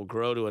legend will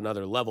grow to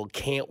another level.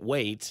 Can't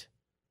wait.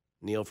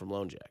 Neil from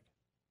Lone Jack.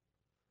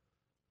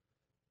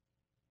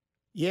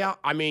 Yeah,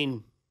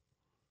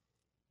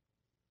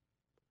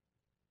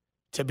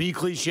 to be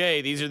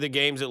cliche, these are the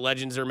games that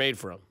legends are made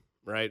from,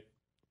 right?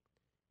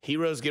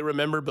 Heroes get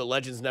remembered, but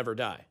legends never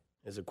die,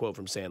 is a quote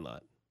from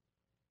Sandlot.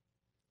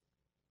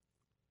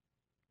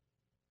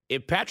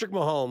 If Patrick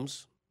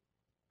Mahomes,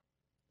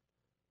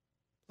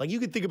 you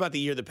can think about the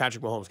year that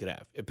Patrick Mahomes could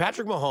have. If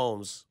Patrick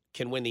Mahomes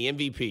can win the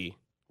MVP,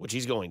 which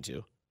he's going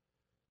to,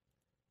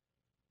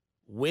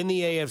 win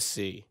the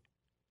AFC,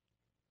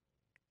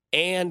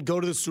 and go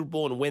to the Super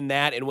Bowl and win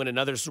that and win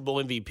another Super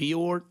Bowl MVP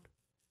award,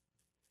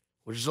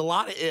 which is a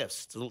lot of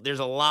ifs. There's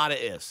a lot of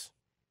ifs.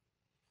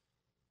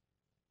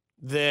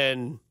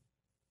 Then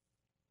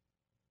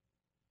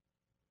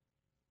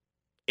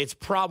it's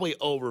probably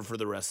over for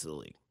the rest of the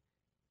league.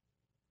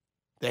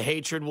 The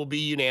hatred will be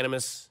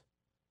unanimous,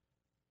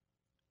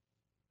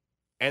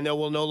 and there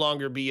will no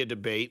longer be a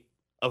debate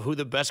of who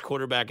the best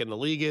quarterback in the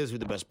league is, who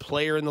the best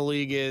player in the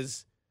league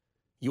is.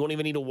 You won't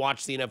even need to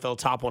watch the NFL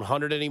Top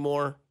 100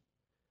 anymore.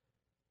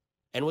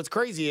 And what's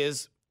crazy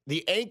is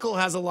the ankle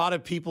has a lot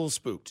of people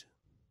spooked.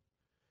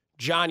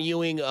 John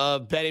Ewing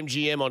of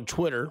BetMGM on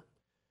Twitter,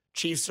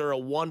 Chiefs are a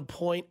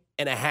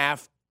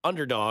 1.5-point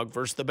underdog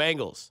versus the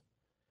Bengals.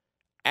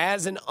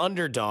 As an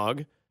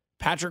underdog,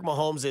 Patrick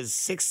Mahomes is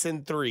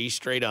 6-3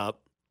 straight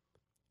up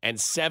and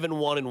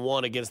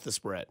 7-1-1 against the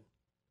spread.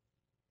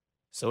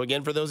 So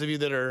again, for those of you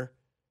that are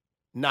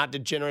not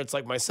degenerates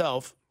like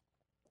myself,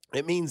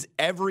 it means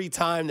every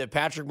time that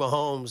Patrick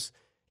Mahomes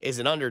is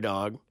an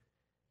underdog,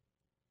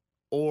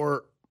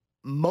 or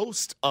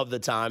most of the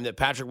time that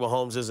Patrick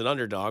Mahomes is an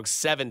underdog,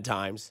 7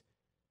 times,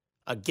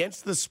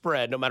 against the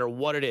spread, no matter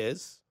what it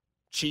is,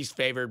 Chiefs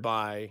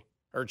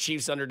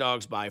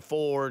underdogs by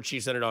 4,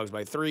 Chiefs underdogs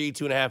by 3,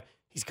 2.5,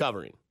 he's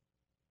covering.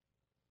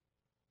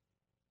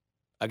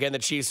 Again, the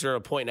Chiefs are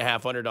a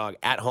 1.5-point underdog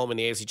at home in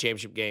the AFC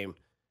Championship game,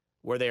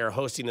 where they are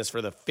hosting this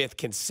for the 5th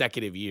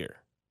consecutive year.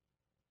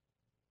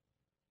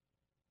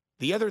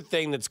 The other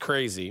thing that's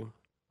crazy,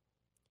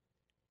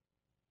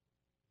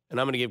 and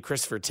I'm going to give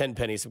Christopher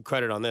Tenpenny some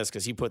credit on this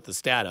because he put the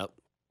stat up.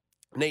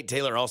 Nate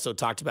Taylor also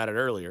talked about it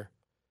earlier.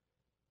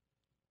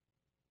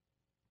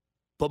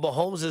 But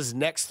Mahomes'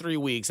 next 3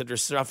 weeks, after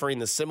suffering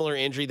the similar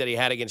injury that he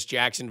had against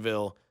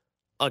Jacksonville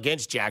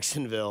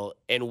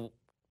in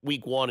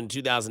week 1 in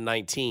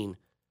 2019,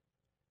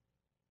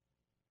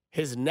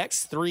 his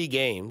next 3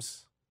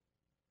 games,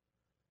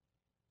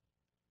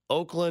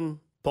 Oakland,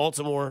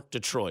 Baltimore,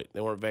 Detroit.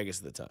 They weren't Vegas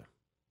at the time.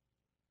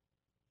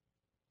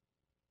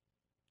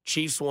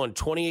 Chiefs won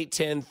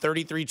 28-10,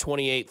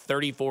 33-28,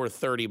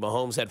 34-30.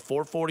 Mahomes had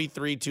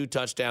 443, 2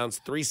 touchdowns,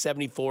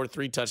 374,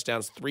 3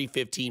 touchdowns,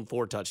 315,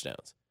 4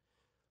 touchdowns.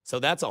 So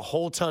that's a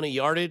whole ton of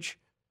yardage.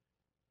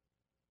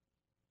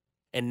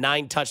 and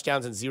 9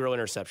 touchdowns and 0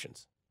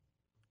 interceptions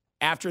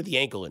after the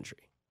ankle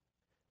injury.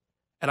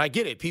 And I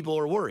get it. People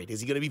are worried. Is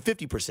he going to be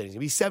 50%? Is he going to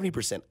be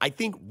 70%? I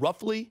think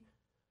roughly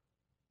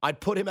I'd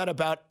put him at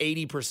about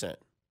 80%. And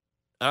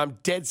I'm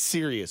dead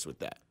serious with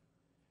that.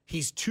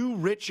 He's too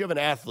rich of an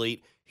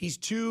athlete. He's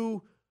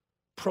too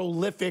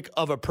prolific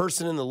of a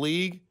person in the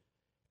league.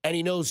 And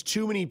he knows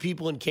too many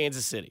people in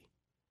Kansas City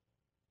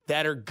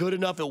that are good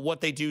enough at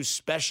what they do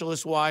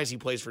specialist-wise. He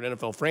plays for an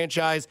NFL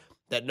franchise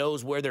that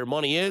knows where their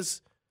money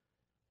is.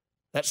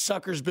 That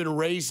sucker's been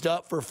raised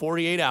up for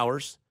 48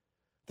 hours.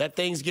 That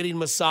thing's getting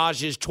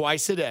massages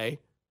twice a day.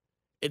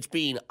 It's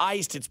being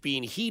iced. It's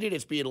being heated.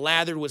 It's being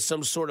lathered with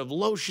some sort of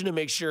lotion to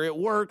make sure it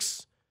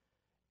works.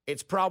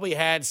 It's probably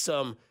had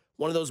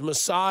one of those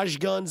massage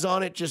guns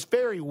on it, just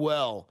very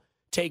well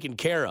taken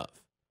care of.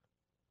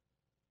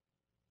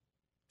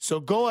 So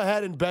go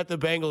ahead and bet the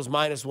Bengals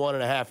minus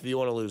 1.5 if you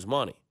want to lose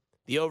money.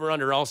 The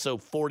over-under also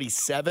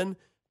 47.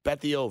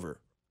 Bet the over.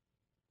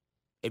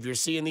 If you're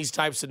seeing these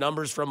types of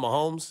numbers from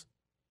Mahomes,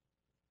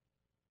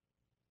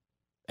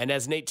 and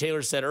as Nate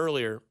Taylor said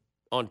earlier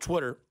on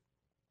Twitter,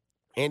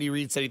 Andy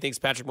Reid said he thinks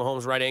Patrick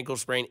Mahomes' right ankle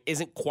sprain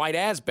isn't quite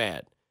as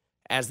bad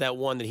as that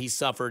one that he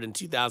suffered in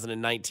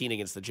 2019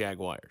 against the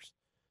Jaguars.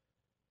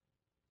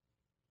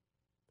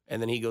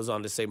 And then he goes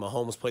on to say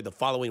Mahomes played the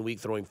following week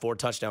throwing 4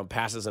 touchdown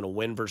passes in a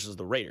win versus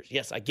the Raiders.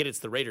 Yes, I get it's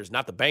the Raiders,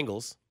 not the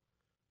Bengals,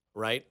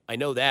 right? I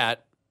know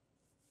that.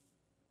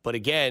 But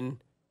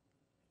again,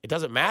 it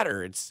doesn't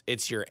matter.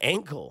 It's your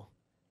ankle.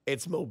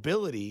 It's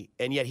mobility.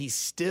 And yet he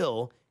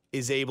still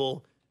is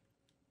able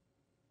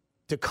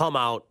to come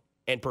out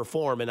and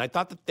perform. And I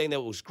thought the thing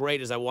that was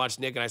great as I watched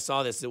Nick and I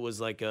saw this, it was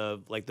like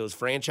those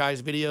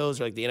franchise videos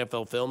or like the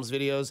NFL Films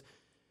videos.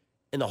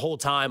 And the whole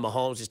time,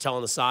 Mahomes is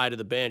telling the side of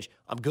the bench,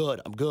 I'm good.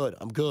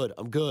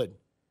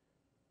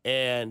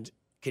 And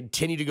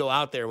continue to go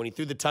out there. When he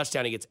threw the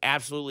touchdown, he gets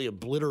absolutely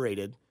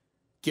obliterated,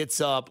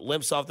 gets up,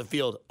 limps off the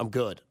field. I'm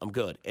good.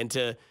 And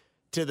to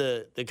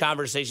the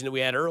conversation that we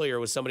had earlier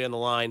with somebody on the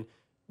line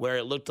where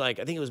it looked like,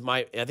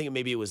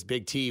 maybe it was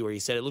Big T, where he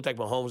said it looked like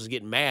Mahomes was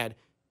getting mad.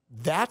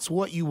 That's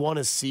what you want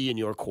to see in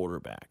your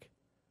quarterback.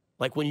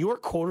 Like when your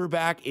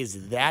quarterback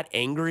is that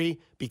angry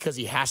because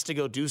he has to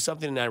go do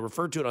something, and I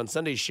referred to it on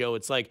Sunday's show,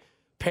 it's like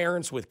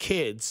parents with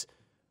kids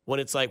when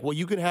it's like, well,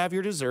 you can have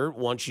your dessert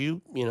once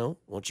you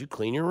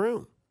clean your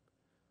room.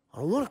 I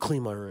don't want to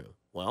clean my room.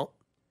 Well,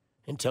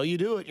 until you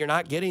do it, you're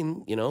not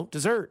getting,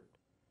 dessert.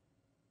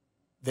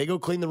 They go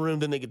clean the room,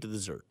 then they get the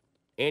dessert.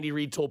 Andy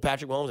Reid told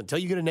Patrick Mahomes, until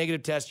you get a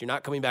negative test, you're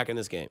not coming back in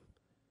this game.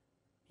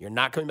 You're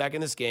not coming back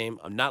in this game.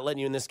 I'm not letting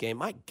you in this game.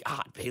 My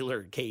God,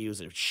 Baylor KU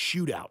is a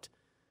shootout.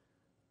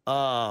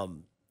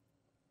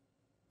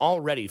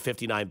 Already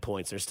 59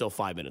 points. There's still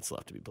 5 minutes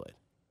left to be played.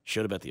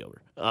 Should have bet the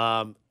over.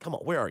 Come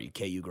on, where are you,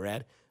 KU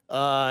grad?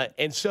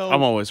 And so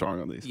I'm always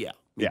wrong on these. Yeah,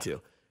 me too.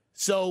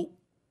 So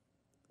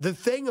the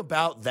thing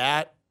about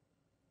that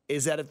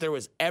is that if there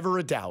was ever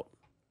a doubt,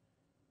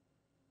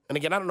 and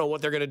again, I don't know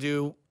what they're going to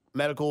do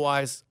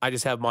medical-wise. I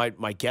just have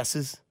my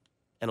guesses,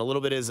 and a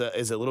little bit is a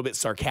little bit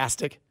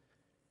sarcastic.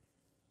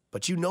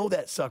 But you know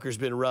that sucker's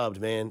been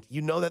rubbed, man.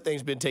 You know that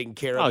thing's been taken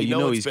care of. Oh, you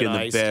know he's getting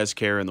iced. the best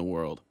care in the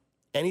world.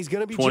 And he's going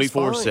to be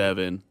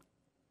 24/7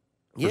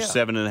 for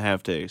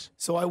 7.5 days.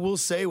 So I will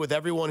say with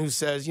everyone who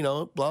says,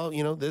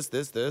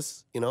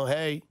 this,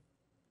 hey,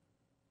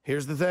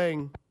 here's the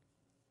thing.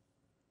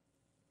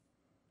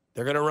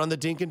 They're going to run the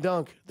dink and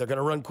dunk. They're going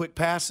to run quick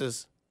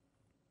passes.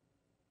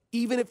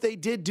 Even if they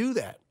did do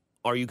that,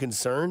 are you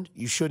concerned?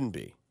 You shouldn't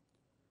be.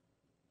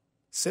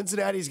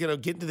 Cincinnati's going to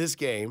get into this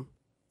game.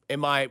 And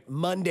my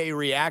Monday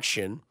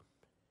reaction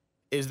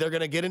is they're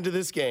going to get into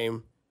this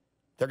game.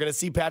 They're going to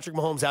see Patrick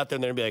Mahomes out there,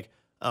 and they're going to be like,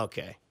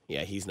 okay,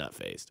 yeah, he's not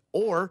fazed.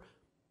 Or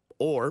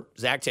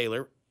Zach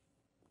Taylor,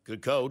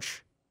 good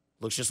coach,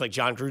 looks just like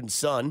John Gruden's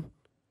son.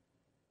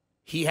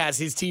 He has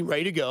his team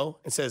ready to go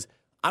and says,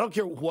 I don't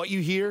care what you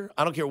hear.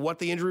 I don't care what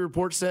the injury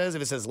report says.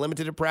 If it says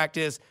limited to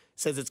practice,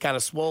 says it's kind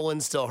of swollen,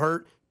 still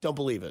hurt, don't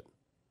believe it.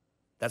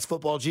 That's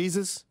football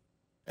Jesus,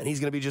 and he's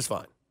going to be just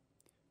fine.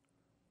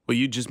 Well,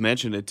 you just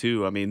mentioned it,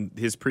 too. I mean,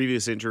 his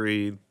previous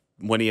injury,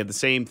 when he had the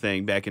same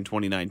thing back in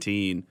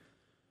 2019,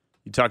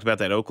 you talked about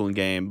that Oakland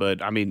game,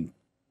 but, I mean,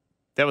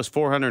 that was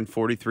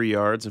 443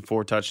 yards and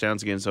 4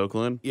 touchdowns against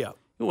Oakland. Yeah.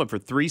 He went for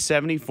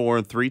 374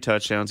 and 3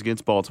 touchdowns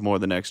against Baltimore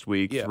the next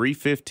week,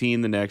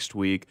 315 the next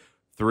week,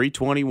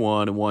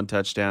 321 and 1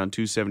 touchdown,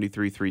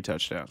 273, 3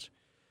 touchdowns.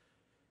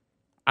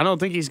 I don't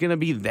think he's going to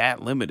be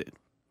that limited.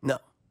 No.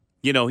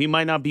 He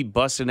might not be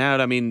busting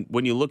out. I mean,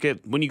 when you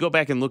go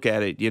back and look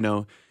at it,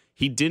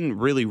 he didn't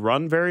really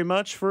run very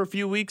much for a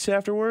few weeks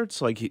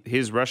afterwards. Like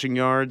his rushing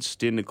yards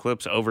didn't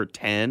eclipse over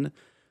 10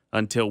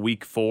 until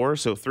week 4,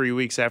 so 3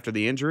 weeks after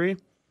the injury,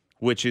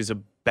 which is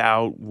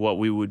about what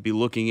we would be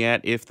looking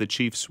at if the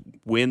Chiefs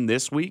win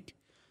this week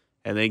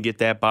and then get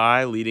that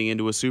bye leading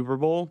into a Super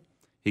Bowl.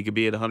 He could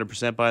be at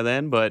 100% by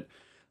then. But,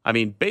 I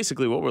mean,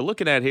 basically what we're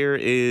looking at here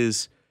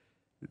is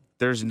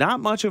there's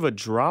not much of a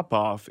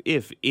drop-off,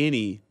 if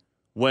any,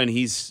 when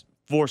he's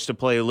forced to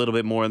play a little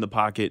bit more in the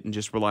pocket and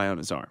just rely on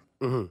his arm.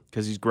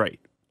 Because he's great.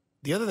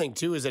 The other thing,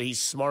 too, is that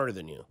he's smarter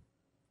than you.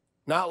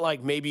 Not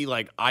like maybe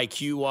like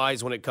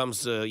IQ-wise when it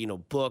comes to,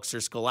 books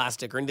or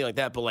Scholastic or anything like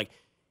that, but like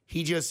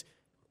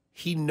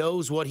he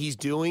knows what he's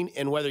doing,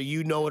 and whether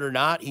you know it or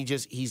not,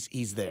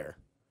 he's there.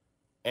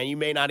 And you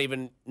may not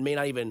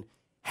even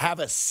have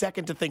a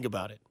second to think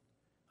about it.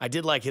 I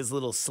did like his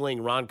little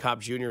sling, Ron Kopp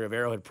Jr. of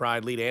Arrowhead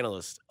Pride, lead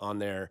analyst on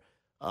there.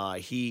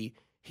 He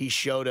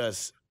showed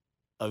us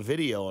a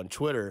video on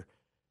Twitter,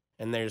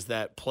 and there's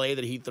that play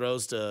that he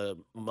throws to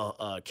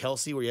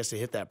Kelsey where he has to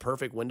hit that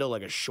perfect window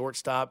like a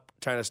shortstop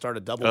trying to start a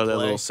double play. Oh, that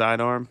little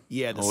sidearm?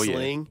 Yeah, the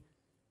sling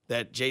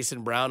that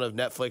Jason Brown of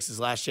Netflix's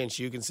Last Chance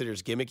U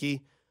considers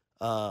gimmicky.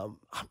 I'm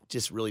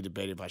just really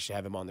debating if I should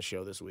have him on the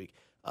show this week.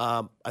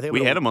 I think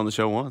we had him on the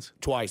show once.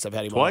 Twice. I've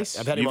had him twice.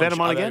 On. You've had him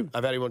on again?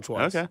 I've had him on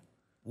twice. Okay.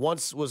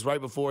 Once was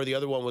right before. The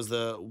other one was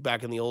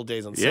back in the old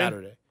days on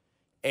Saturday.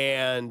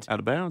 And out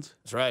of bounds.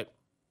 That's right.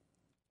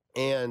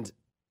 And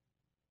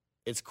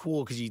it's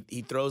cool because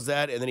he throws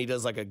that and then he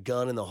does like a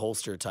gun in the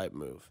holster type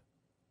move.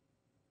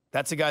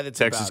 That's a guy that's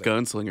Texas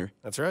gunslinger.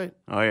 That's right.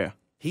 Oh yeah.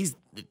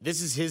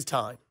 This is his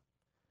time.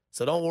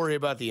 So don't worry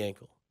about the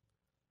ankle.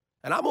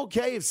 And I'm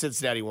okay if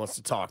Cincinnati wants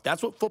to talk.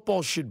 That's what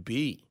football should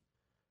be.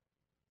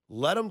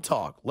 Let them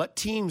talk. Let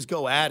teams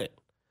go at it.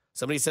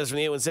 Somebody says from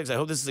the 816, I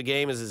hope this is a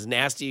game is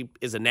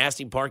a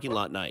nasty parking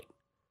lot night.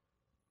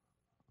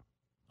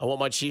 I want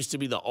my Chiefs to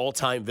be the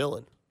all-time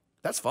villain.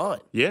 That's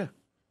fine. Yeah.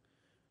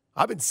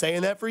 I've been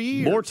saying that for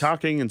years. More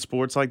talking in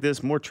sports like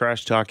this, more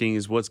trash talking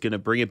is what's going to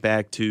bring it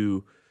back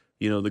to,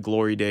 the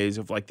glory days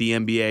of like the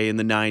NBA in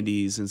the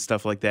 90s and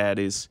stuff like that.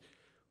 Is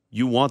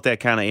you want that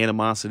kind of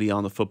animosity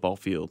on the football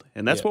field.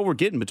 And that's what we're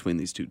getting between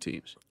these two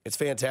teams. It's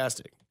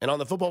fantastic. And on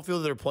the football field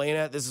that they're playing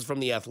at, this is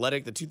from The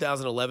Athletic,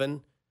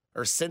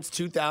 since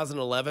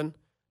 2011,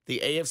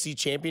 the AFC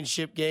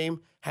Championship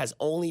game has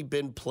only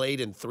been played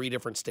in 3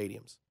 different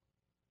stadiums.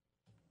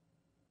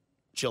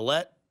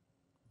 Gillette,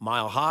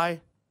 Mile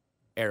High,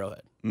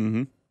 Arrowhead.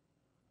 Mm-hmm.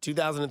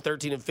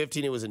 2013 and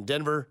 15, it was in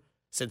Denver.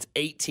 Since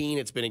 18,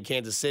 it's been in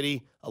Kansas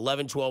City.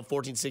 11, 12,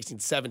 14, 16,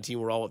 17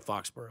 were all at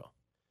Foxborough.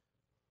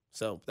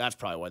 So that's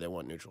probably why they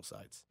want neutral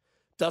sites.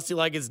 Dusty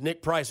Likens,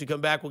 Nick Price. We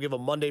come back, we'll give a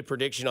Monday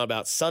prediction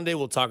about Sunday.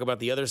 We'll talk about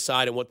the other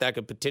side and what that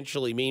could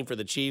potentially mean for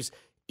the Chiefs.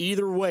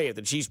 Either way, if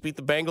the Chiefs beat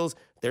the Bengals,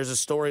 there's a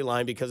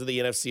storyline because of the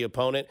NFC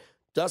opponent.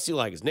 Dusty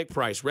Likens, Nick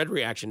Price, Red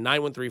Reaction,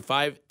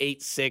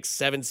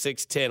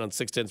 913-586-7610 on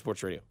 610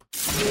 Sports Radio.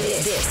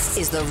 This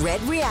is the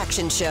Red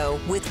Reaction Show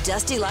with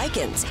Dusty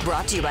Likens,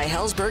 brought to you by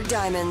Hellsberg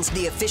Diamonds,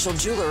 the official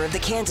jeweler of the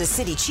Kansas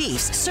City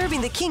Chiefs,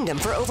 serving the kingdom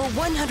for over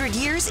 100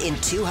 years in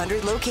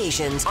 200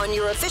 locations. On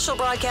your official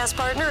broadcast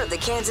partner of the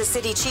Kansas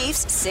City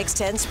Chiefs,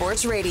 610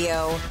 Sports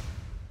Radio.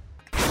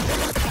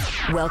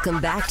 Welcome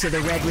back to the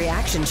Red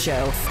Reaction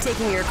Show.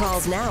 Taking your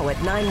calls now at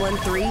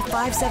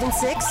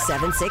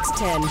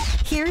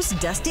 913-576-7610. Here's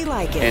Dusty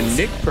Likens. And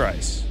Nick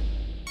Price.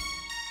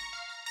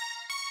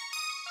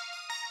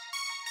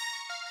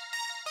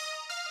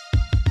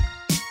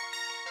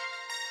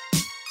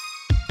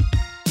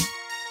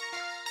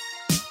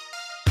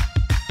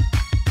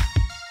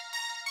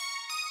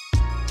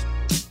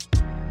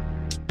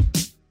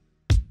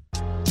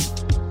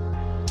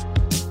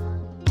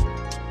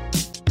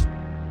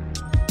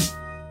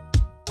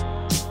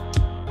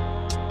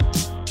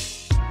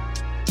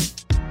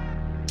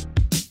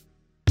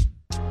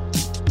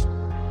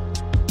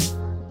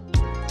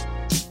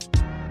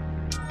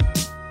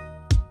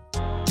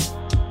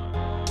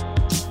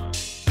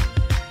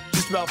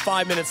 About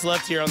 5 minutes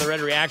left here on the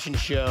Red Reaction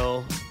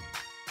Show.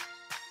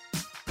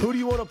 Who do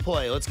you want to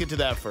play? Let's get to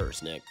that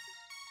first, Nick.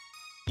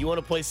 You want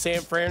to play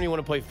San Fran or you want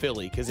to play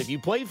Philly? Because if you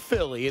play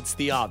Philly, it's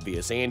the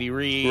obvious. Andy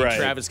Reid, right.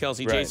 Travis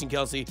Kelce, right. Jason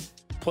Kelce.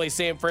 Play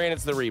San Fran,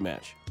 it's the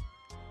rematch.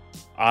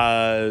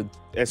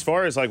 As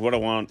far as like what I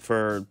want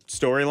for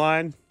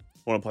storyline,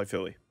 I want to play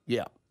Philly.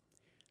 Yeah.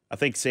 I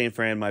think San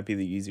Fran might be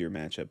the easier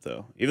matchup,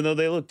 though, even though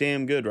they look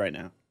damn good right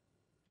now.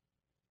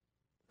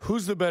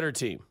 Who's the better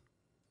team?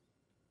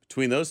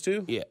 Between those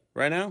two? Yeah.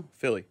 Right now,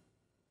 Philly.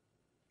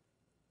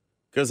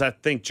 Because I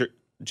think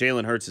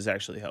Jalen Hurts is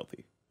actually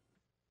healthy.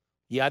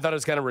 Yeah, I thought it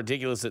was kind of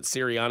ridiculous that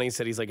Sirianni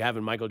said he's like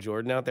having Michael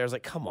Jordan out there. I was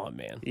like, come on,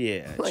 man.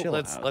 Yeah, like, chill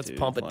let's out, dude.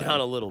 pump it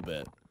down a little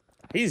bit.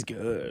 He's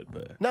good,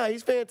 but no,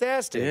 he's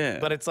fantastic. Yeah.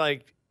 But it's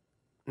like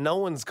no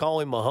one's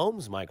calling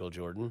Mahomes Michael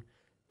Jordan.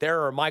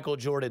 There are Michael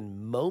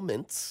Jordan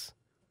moments,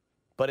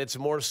 but it's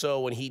more so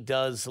when he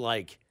does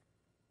like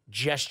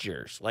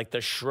gestures, like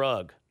the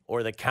shrug.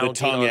 Or the counting, the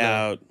tongue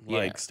out,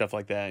 yeah. Stuff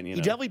like that. He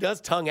definitely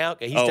does tongue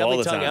out. He's definitely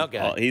a tongue out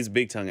guy. He's a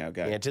big tongue out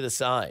guy. Yeah, to the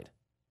side,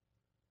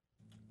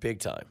 big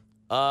time.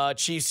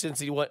 Chiefs,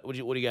 Cincy, what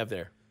do you have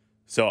there?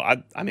 So I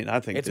think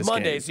it's this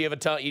Monday, game, so you have a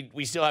tongue.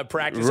 We still have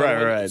practice,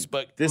 right?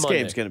 But this Monday.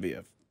 game's going to be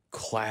a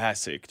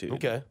classic, dude.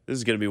 Okay, this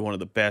is going to be one of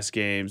the best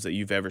games that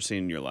you've ever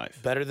seen in your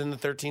life. Better than the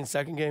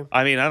 13-second game.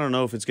 I mean, I don't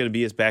know if it's going to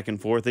be as back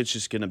and forth. It's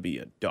just going to be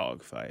a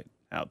dogfight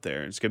out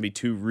there. It's going to be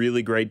two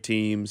really great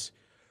teams.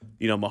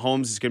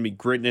 Mahomes is going to be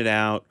gritting it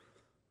out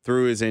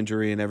through his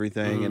injury and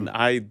everything. And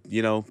I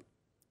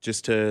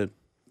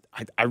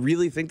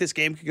really think this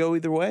game could go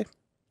either way.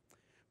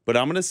 But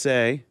I'm going to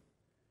say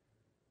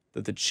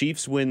that the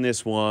Chiefs win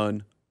this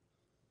one.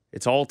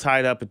 It's all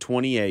tied up at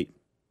 28.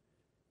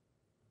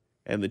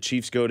 And the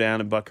Chiefs go down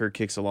and Butker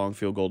kicks a long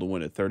field goal to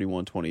win it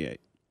 31-28.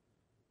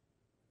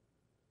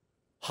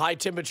 High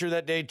temperature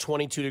that day,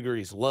 22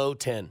 degrees. Low,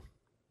 10.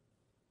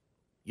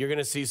 You're going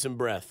to see some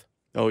breath.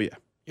 Oh, yeah.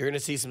 You're going to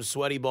see some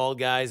sweaty bald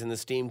guys and the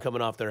steam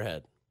coming off their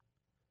head.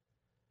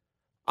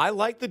 I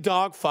like the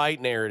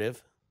dogfight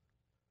narrative.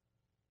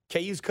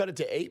 KU's cut it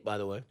to 8, by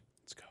the way.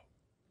 Let's go.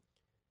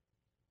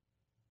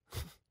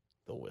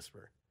 The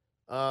whisper.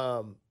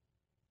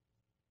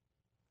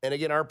 And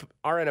again, our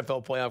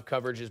NFL playoff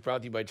coverage is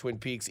brought to you by Twin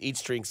Peaks,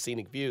 Eat Drink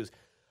Scenic Views.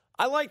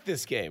 I like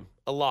this game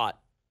a lot.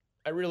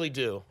 I really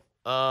do.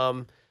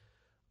 I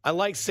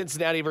like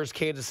Cincinnati versus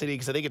Kansas City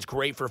because I think it's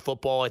great for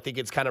football. I think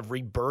it's kind of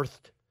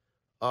rebirthed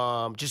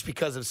just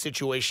because of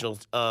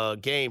situational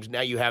games.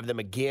 Now you have them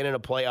again in a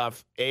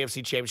playoff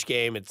AFC Championship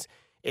game.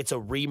 It's a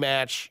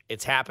rematch.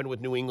 It's happened with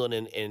New England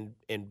and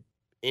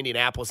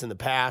Indianapolis in the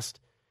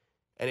past,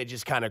 and it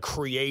just kind of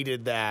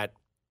created that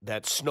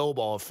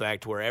snowball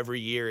effect where every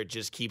year it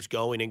just keeps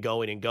going and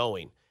going and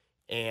going.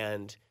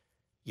 And,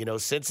 you know,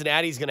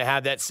 Cincinnati's going to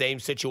have that same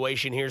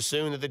situation here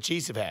soon that the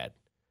Chiefs have had,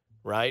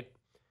 right?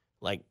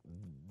 Like,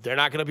 they're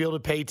not going to be able to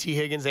pay T.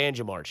 Higgins and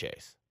Jamar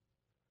Chase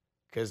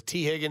because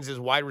T. Higgins is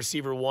wide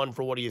receiver 1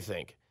 for, what do you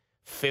think,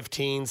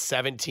 15,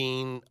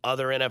 17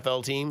 other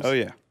NFL teams? Oh,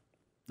 yeah.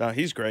 No,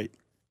 he's great.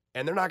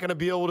 And they're not going to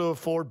be able to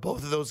afford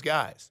both of those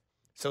guys.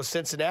 So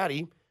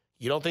Cincinnati,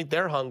 you don't think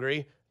they're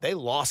hungry. They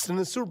lost in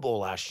the Super Bowl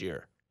last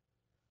year.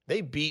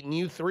 They've beaten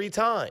you 3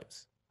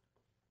 times.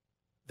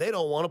 They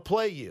don't want to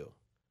play you.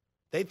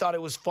 They thought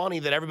it was funny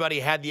that everybody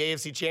had the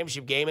AFC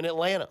Championship game in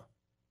Atlanta.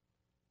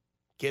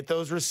 Get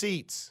those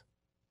receipts.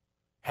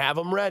 Have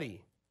them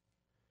ready.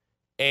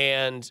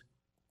 And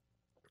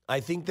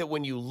I think that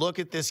when you look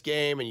at this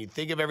game and you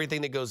think of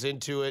everything that goes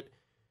into it,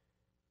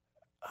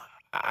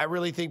 I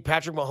really think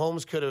Patrick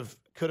Mahomes could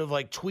have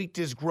like tweaked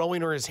his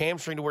groin or his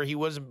hamstring to where he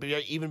wasn't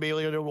even be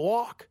able to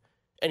walk,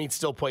 and he'd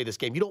still play this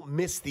game. You don't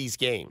miss these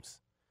games.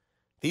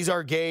 These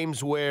are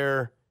games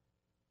where,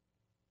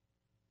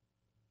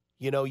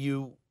 you know,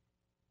 you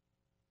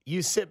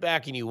sit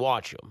back and you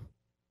watch them,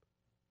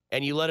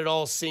 and you let it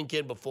all sink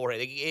in before it.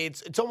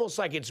 It's almost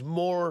like it's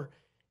more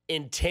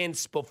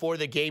intense before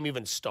the game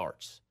even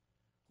starts.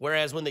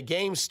 Whereas when the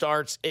game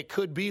starts, it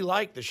could be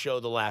like the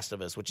show The Last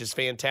of Us, which is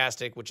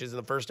fantastic, which is in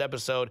the first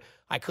episode.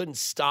 I couldn't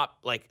stop,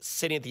 like,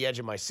 sitting at the edge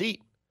of my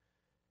seat.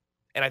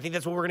 And I think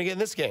that's what we're going to get in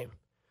this game.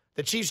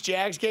 The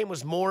Chiefs-Jags game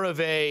was more of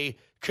a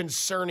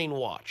concerning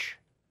watch.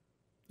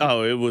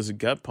 Oh, it was a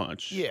gut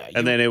punch. Yeah.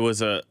 And then it was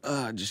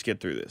just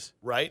get through this.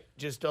 Right?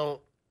 Just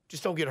don't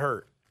get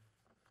hurt.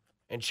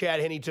 And Chad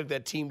Henne took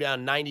that team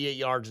down 98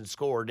 yards and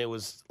scored. And it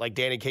was like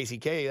Dan and Casey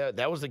K.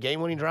 That was the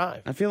game-winning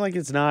drive. I feel like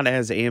it's not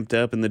as amped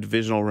up in the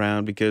divisional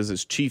round because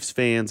as Chiefs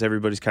fans,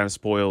 everybody's kind of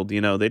spoiled.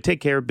 You know, they take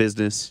care of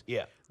business.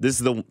 Yeah.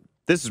 This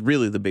is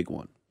really the big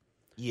one.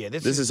 Yeah.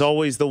 This is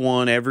always the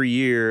one every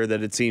year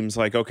that it seems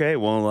like, okay,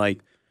 well, like,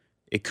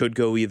 it could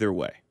go either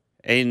way.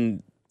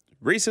 And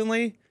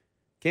recently,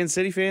 Kansas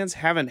City fans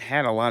haven't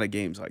had a lot of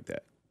games like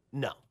that.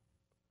 No.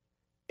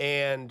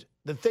 And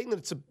the thing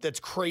that's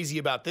crazy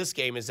about this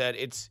game is that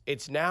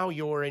it's now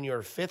you're in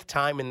your 5th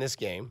time in this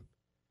game.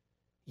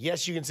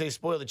 Yes, you can say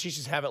spoiled. The Chiefs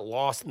just haven't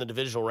lost in the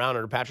divisional round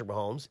under Patrick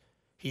Mahomes.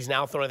 He's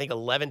now thrown, I think,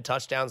 11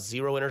 touchdowns,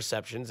 0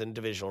 interceptions in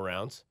divisional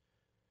rounds.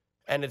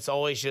 And it's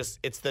always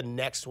it's the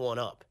next one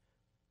up.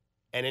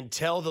 And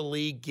until the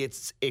league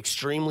gets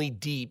extremely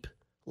deep,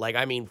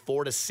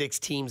 4 to 6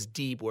 teams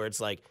deep, where it's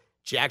like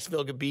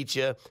Jacksonville could beat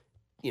you,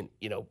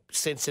 you know,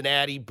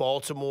 Cincinnati,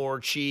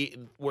 Baltimore,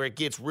 where it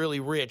gets really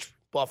rich,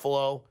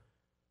 Buffalo,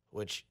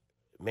 which,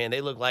 man,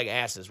 they look like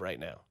asses right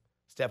now.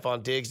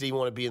 Stephon Diggs didn't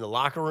want to be in the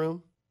locker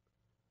room.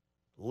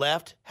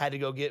 Left, had to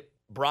go get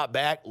brought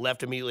back,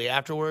 left immediately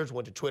afterwards,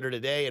 went to Twitter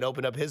today and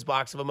opened up his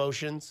box of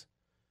emotions.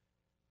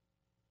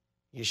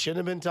 You shouldn't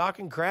have been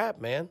talking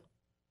crap, man.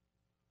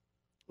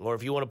 Or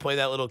if you want to play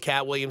that little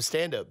Cat Williams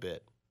stand-up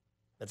bit.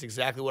 That's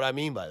exactly what I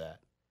mean by that.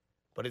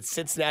 But it's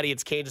Cincinnati,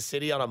 it's Kansas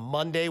City on a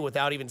Monday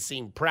without even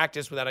seeing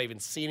practice, without even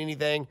seeing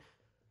anything.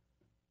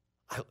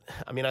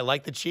 I mean, I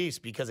like the Chiefs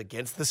because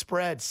against the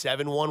spread,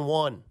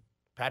 7-1-1.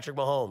 Patrick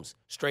Mahomes,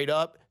 straight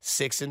up,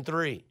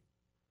 6-3.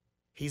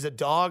 He's a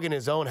dog in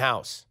his own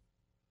house.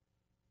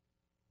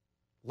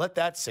 Let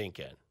that sink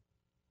in.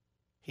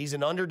 He's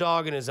an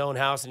underdog in his own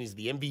house, and he's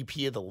the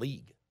MVP of the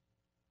league.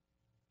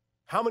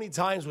 How many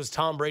times was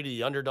Tom Brady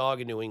the underdog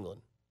in New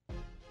England?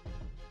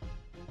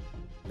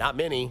 Not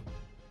many.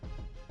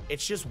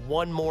 It's just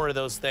one more of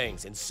those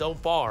things. And so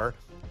far,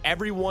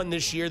 everyone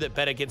this year that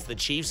bet against the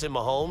Chiefs and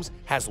Mahomes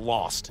has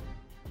lost.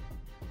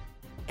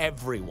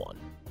 Everyone.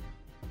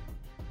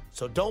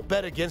 So don't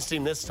bet against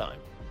him this time.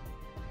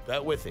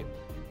 Bet with him.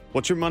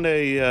 What's your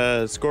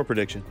Monday score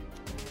prediction?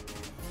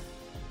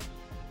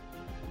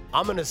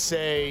 I'm going to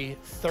say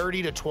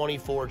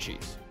 30-24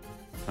 Chiefs.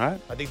 All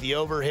right. I think the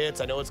over hits.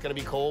 I know it's going to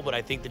be cold, but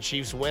I think the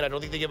Chiefs win. I don't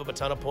think they give up a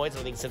ton of points. I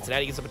don't think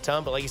Cincinnati gives up a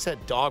ton, but like you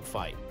said,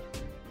 dogfight.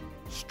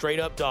 Straight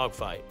up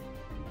dogfight.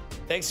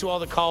 Thanks to all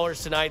the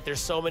callers tonight. There's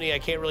so many, I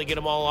can't really get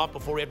them all up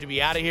before we have to be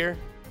out of here.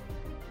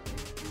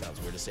 Sounds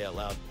weird to say out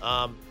loud.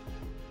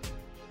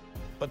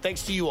 But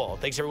thanks to you all.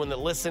 Thanks to everyone that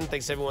listened.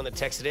 Thanks to everyone that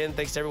texted in.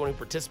 Thanks to everyone who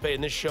participated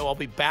in this show. I'll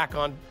be back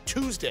on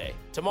Tuesday,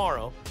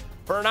 tomorrow,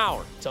 for an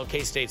hour until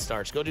K-State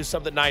starts. Go do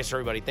something nice for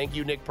everybody. Thank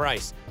you, Nick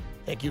Price.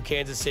 Thank you,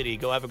 Kansas City.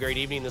 Go have a great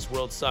evening. This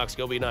world sucks.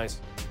 Go be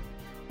nice.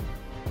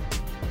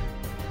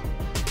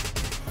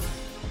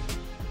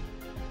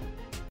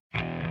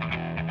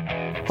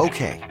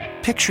 Okay,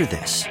 picture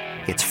this.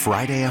 It's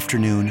Friday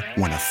afternoon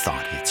when a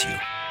thought hits you.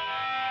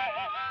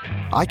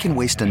 I can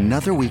waste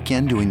another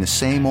weekend doing the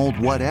same old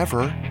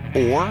whatever,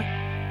 or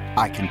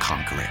I can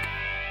conquer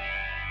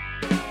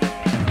it.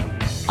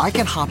 I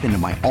can hop into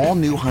my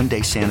all-new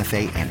Hyundai Santa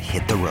Fe and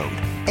hit the road.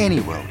 Any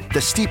road. The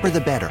steeper,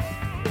 the better.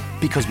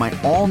 Because my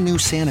all-new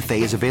Santa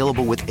Fe is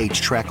available with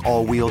H-Track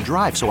all-wheel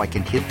drive, so I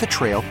can hit the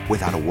trail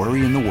without a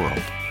worry in the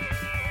world.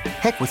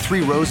 Heck, with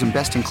 3 rows and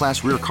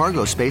best-in-class rear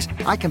cargo space,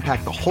 I can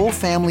pack the whole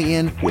family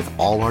in with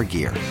all our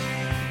gear.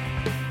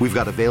 We've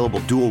got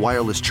available dual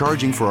wireless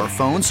charging for our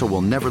phones, so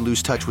we'll never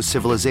lose touch with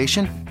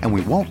civilization, and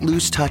we won't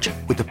lose touch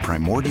with the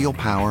primordial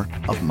power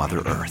of Mother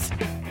Earth.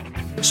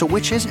 So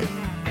which is it?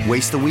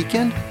 Waste the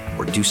weekend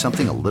or do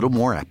something a little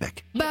more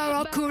epic?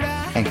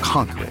 And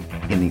conquer it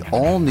in the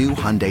all-new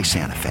Hyundai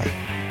Santa Fe.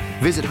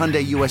 Visit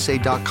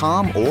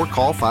HyundaiUSA.com or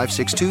call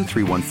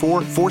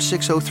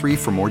 562-314-4603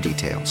 for more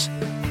details.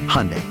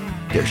 Hyundai,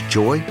 there's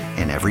joy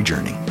in every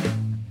journey.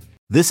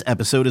 This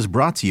episode is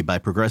brought to you by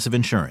Progressive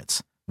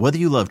Insurance. Whether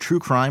you love true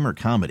crime or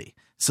comedy,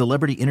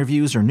 celebrity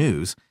interviews or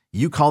news,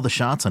 you call the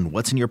shots on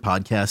what's in your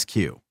podcast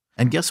queue.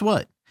 And guess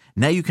what?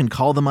 Now you can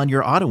call them on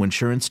your auto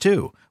insurance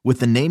too with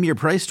the Name Your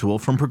Price tool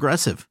from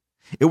Progressive.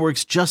 It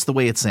works just the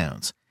way it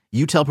sounds.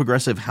 You tell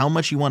Progressive how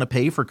much you want to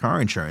pay for car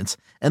insurance,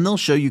 and they'll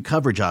show you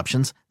coverage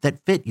options that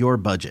fit your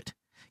budget.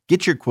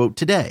 Get your quote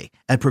today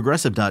at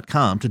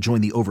Progressive.com to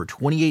join the over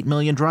 28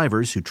 million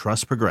drivers who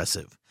trust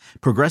Progressive.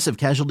 Progressive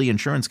Casualty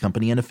Insurance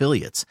Company and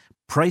Affiliates.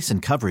 Price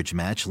and coverage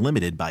match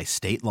limited by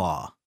state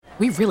law.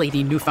 We really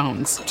need new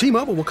phones.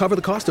 T-Mobile will cover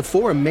the cost of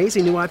 4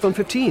 amazing new iPhone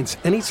 15s,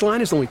 and each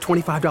line is only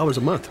 $25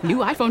 a month. New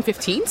iPhone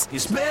 15s?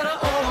 It's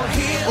better over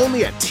here.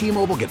 Only at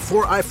T-Mobile, get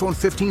 4 iPhone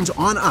 15s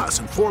on us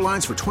and 4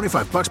 lines for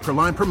 $25 per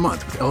line per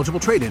month with eligible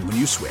trade-in when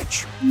you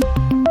switch.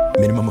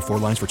 Minimum of 4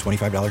 lines for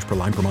 $25 per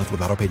line per month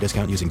with auto pay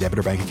discount using debit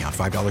or bank account.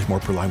 $5 more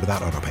per line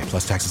without auto pay,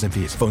 plus taxes and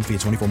fees. Phone fee at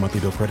 24 monthly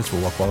bill credits for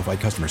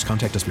well-qualified customers.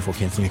 Contact us before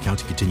canceling account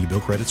to continue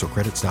bill credits or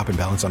credit stop and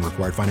balance on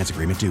required finance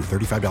agreement due.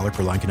 $35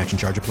 per line connection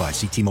charge applies.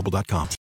 See T-Mobile.com.